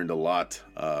I learned a lot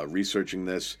researching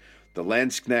this. The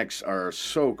Landsknechts are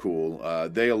so cool.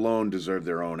 They alone deserve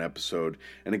their own episode.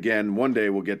 And again, one day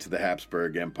we'll get to the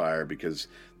Habsburg Empire because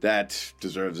that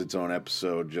deserves its own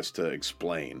episode just to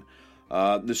explain.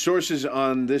 The sources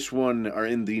on this one are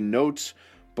in the notes,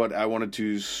 but I wanted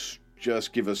to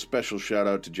just give a special shout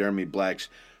out to Jeremy Black's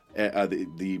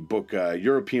the book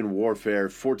European Warfare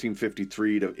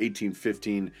 1453 to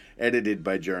 1815, edited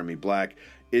by Jeremy Black.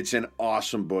 It's an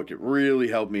awesome book. It really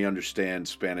helped me understand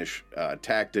Spanish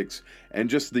tactics and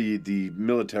just the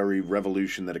military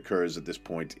revolution that occurs at this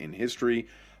point in history.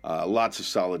 Lots of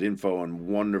solid info and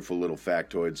wonderful little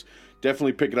factoids.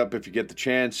 Definitely pick it up if you get the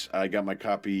chance. I got my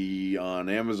copy on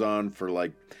Amazon for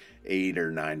like $8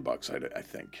 or $9, I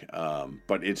think.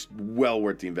 But it's well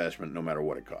worth the investment no matter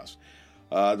what it costs.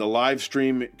 The live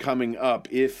stream coming up,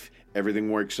 if everything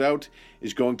works out,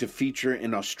 is going to feature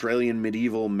an Australian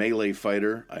medieval melee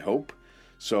fighter, I hope.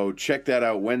 So check that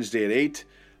out Wednesday at 8.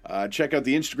 Check out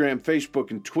the Instagram,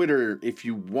 Facebook, and Twitter if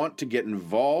you want to get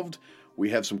involved. We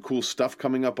have some cool stuff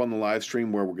coming up on the live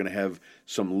stream where we're going to have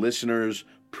some listeners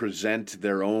present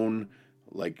their own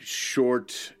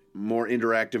short, more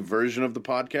interactive version of the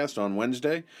podcast on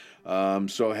Wednesday.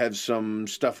 So I have some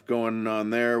stuff going on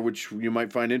there which you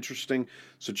might find interesting.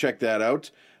 So check that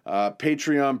out.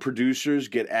 Patreon producers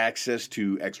get access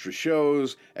to extra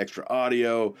shows, extra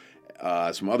audio,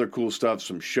 some other cool stuff,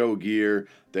 some show gear.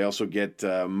 They also get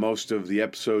most of the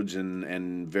episodes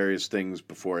and various things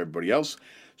before everybody else.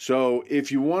 So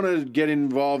if you want to get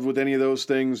involved with any of those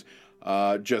things,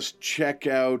 just check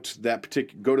out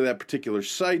go to that particular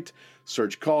site,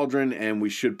 search Cauldron, and we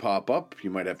should pop up.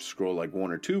 You might have to scroll like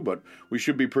one or two, but we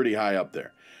should be pretty high up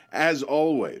there. As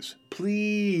always,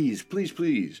 please, please,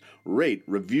 please rate,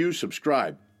 review,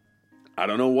 subscribe. I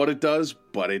don't know what it does,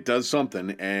 but it does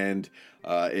something, and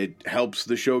it helps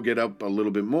the show get up a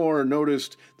little bit more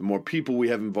noticed. The more people we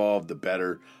have involved, the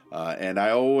better. And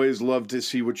I always love to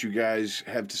see what you guys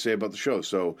have to say about the show.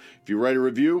 So if you write a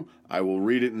review, I will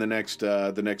read it in the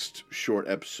next short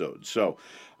episode. So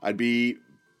I'd be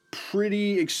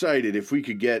pretty excited if we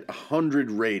could get 100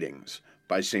 ratings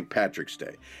by St. Patrick's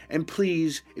Day. And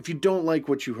please, if you don't like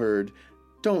what you heard,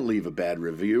 don't leave a bad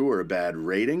review or a bad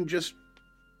rating. Just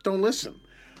don't listen.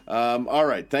 All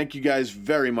right. Thank you guys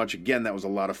very much. Again, that was a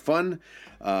lot of fun.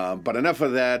 But enough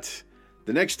of that.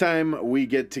 The next time we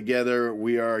get together,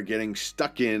 we are getting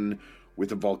stuck in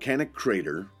with a volcanic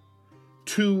crater.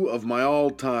 Two of my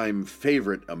all-time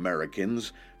favorite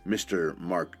Americans, Mr.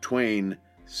 Mark Twain,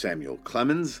 Samuel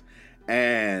Clemens,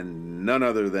 and none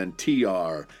other than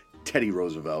T.R. Teddy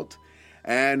Roosevelt,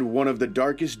 and one of the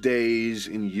darkest days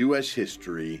in U.S.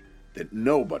 history that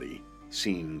nobody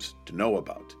seems to know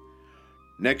about.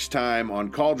 Next time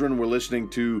on Cauldron,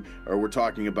 we're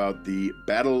talking about the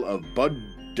Battle of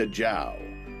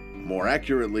Budajau, more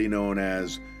accurately known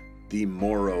as the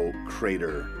Morro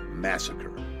Crater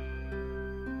Massacre.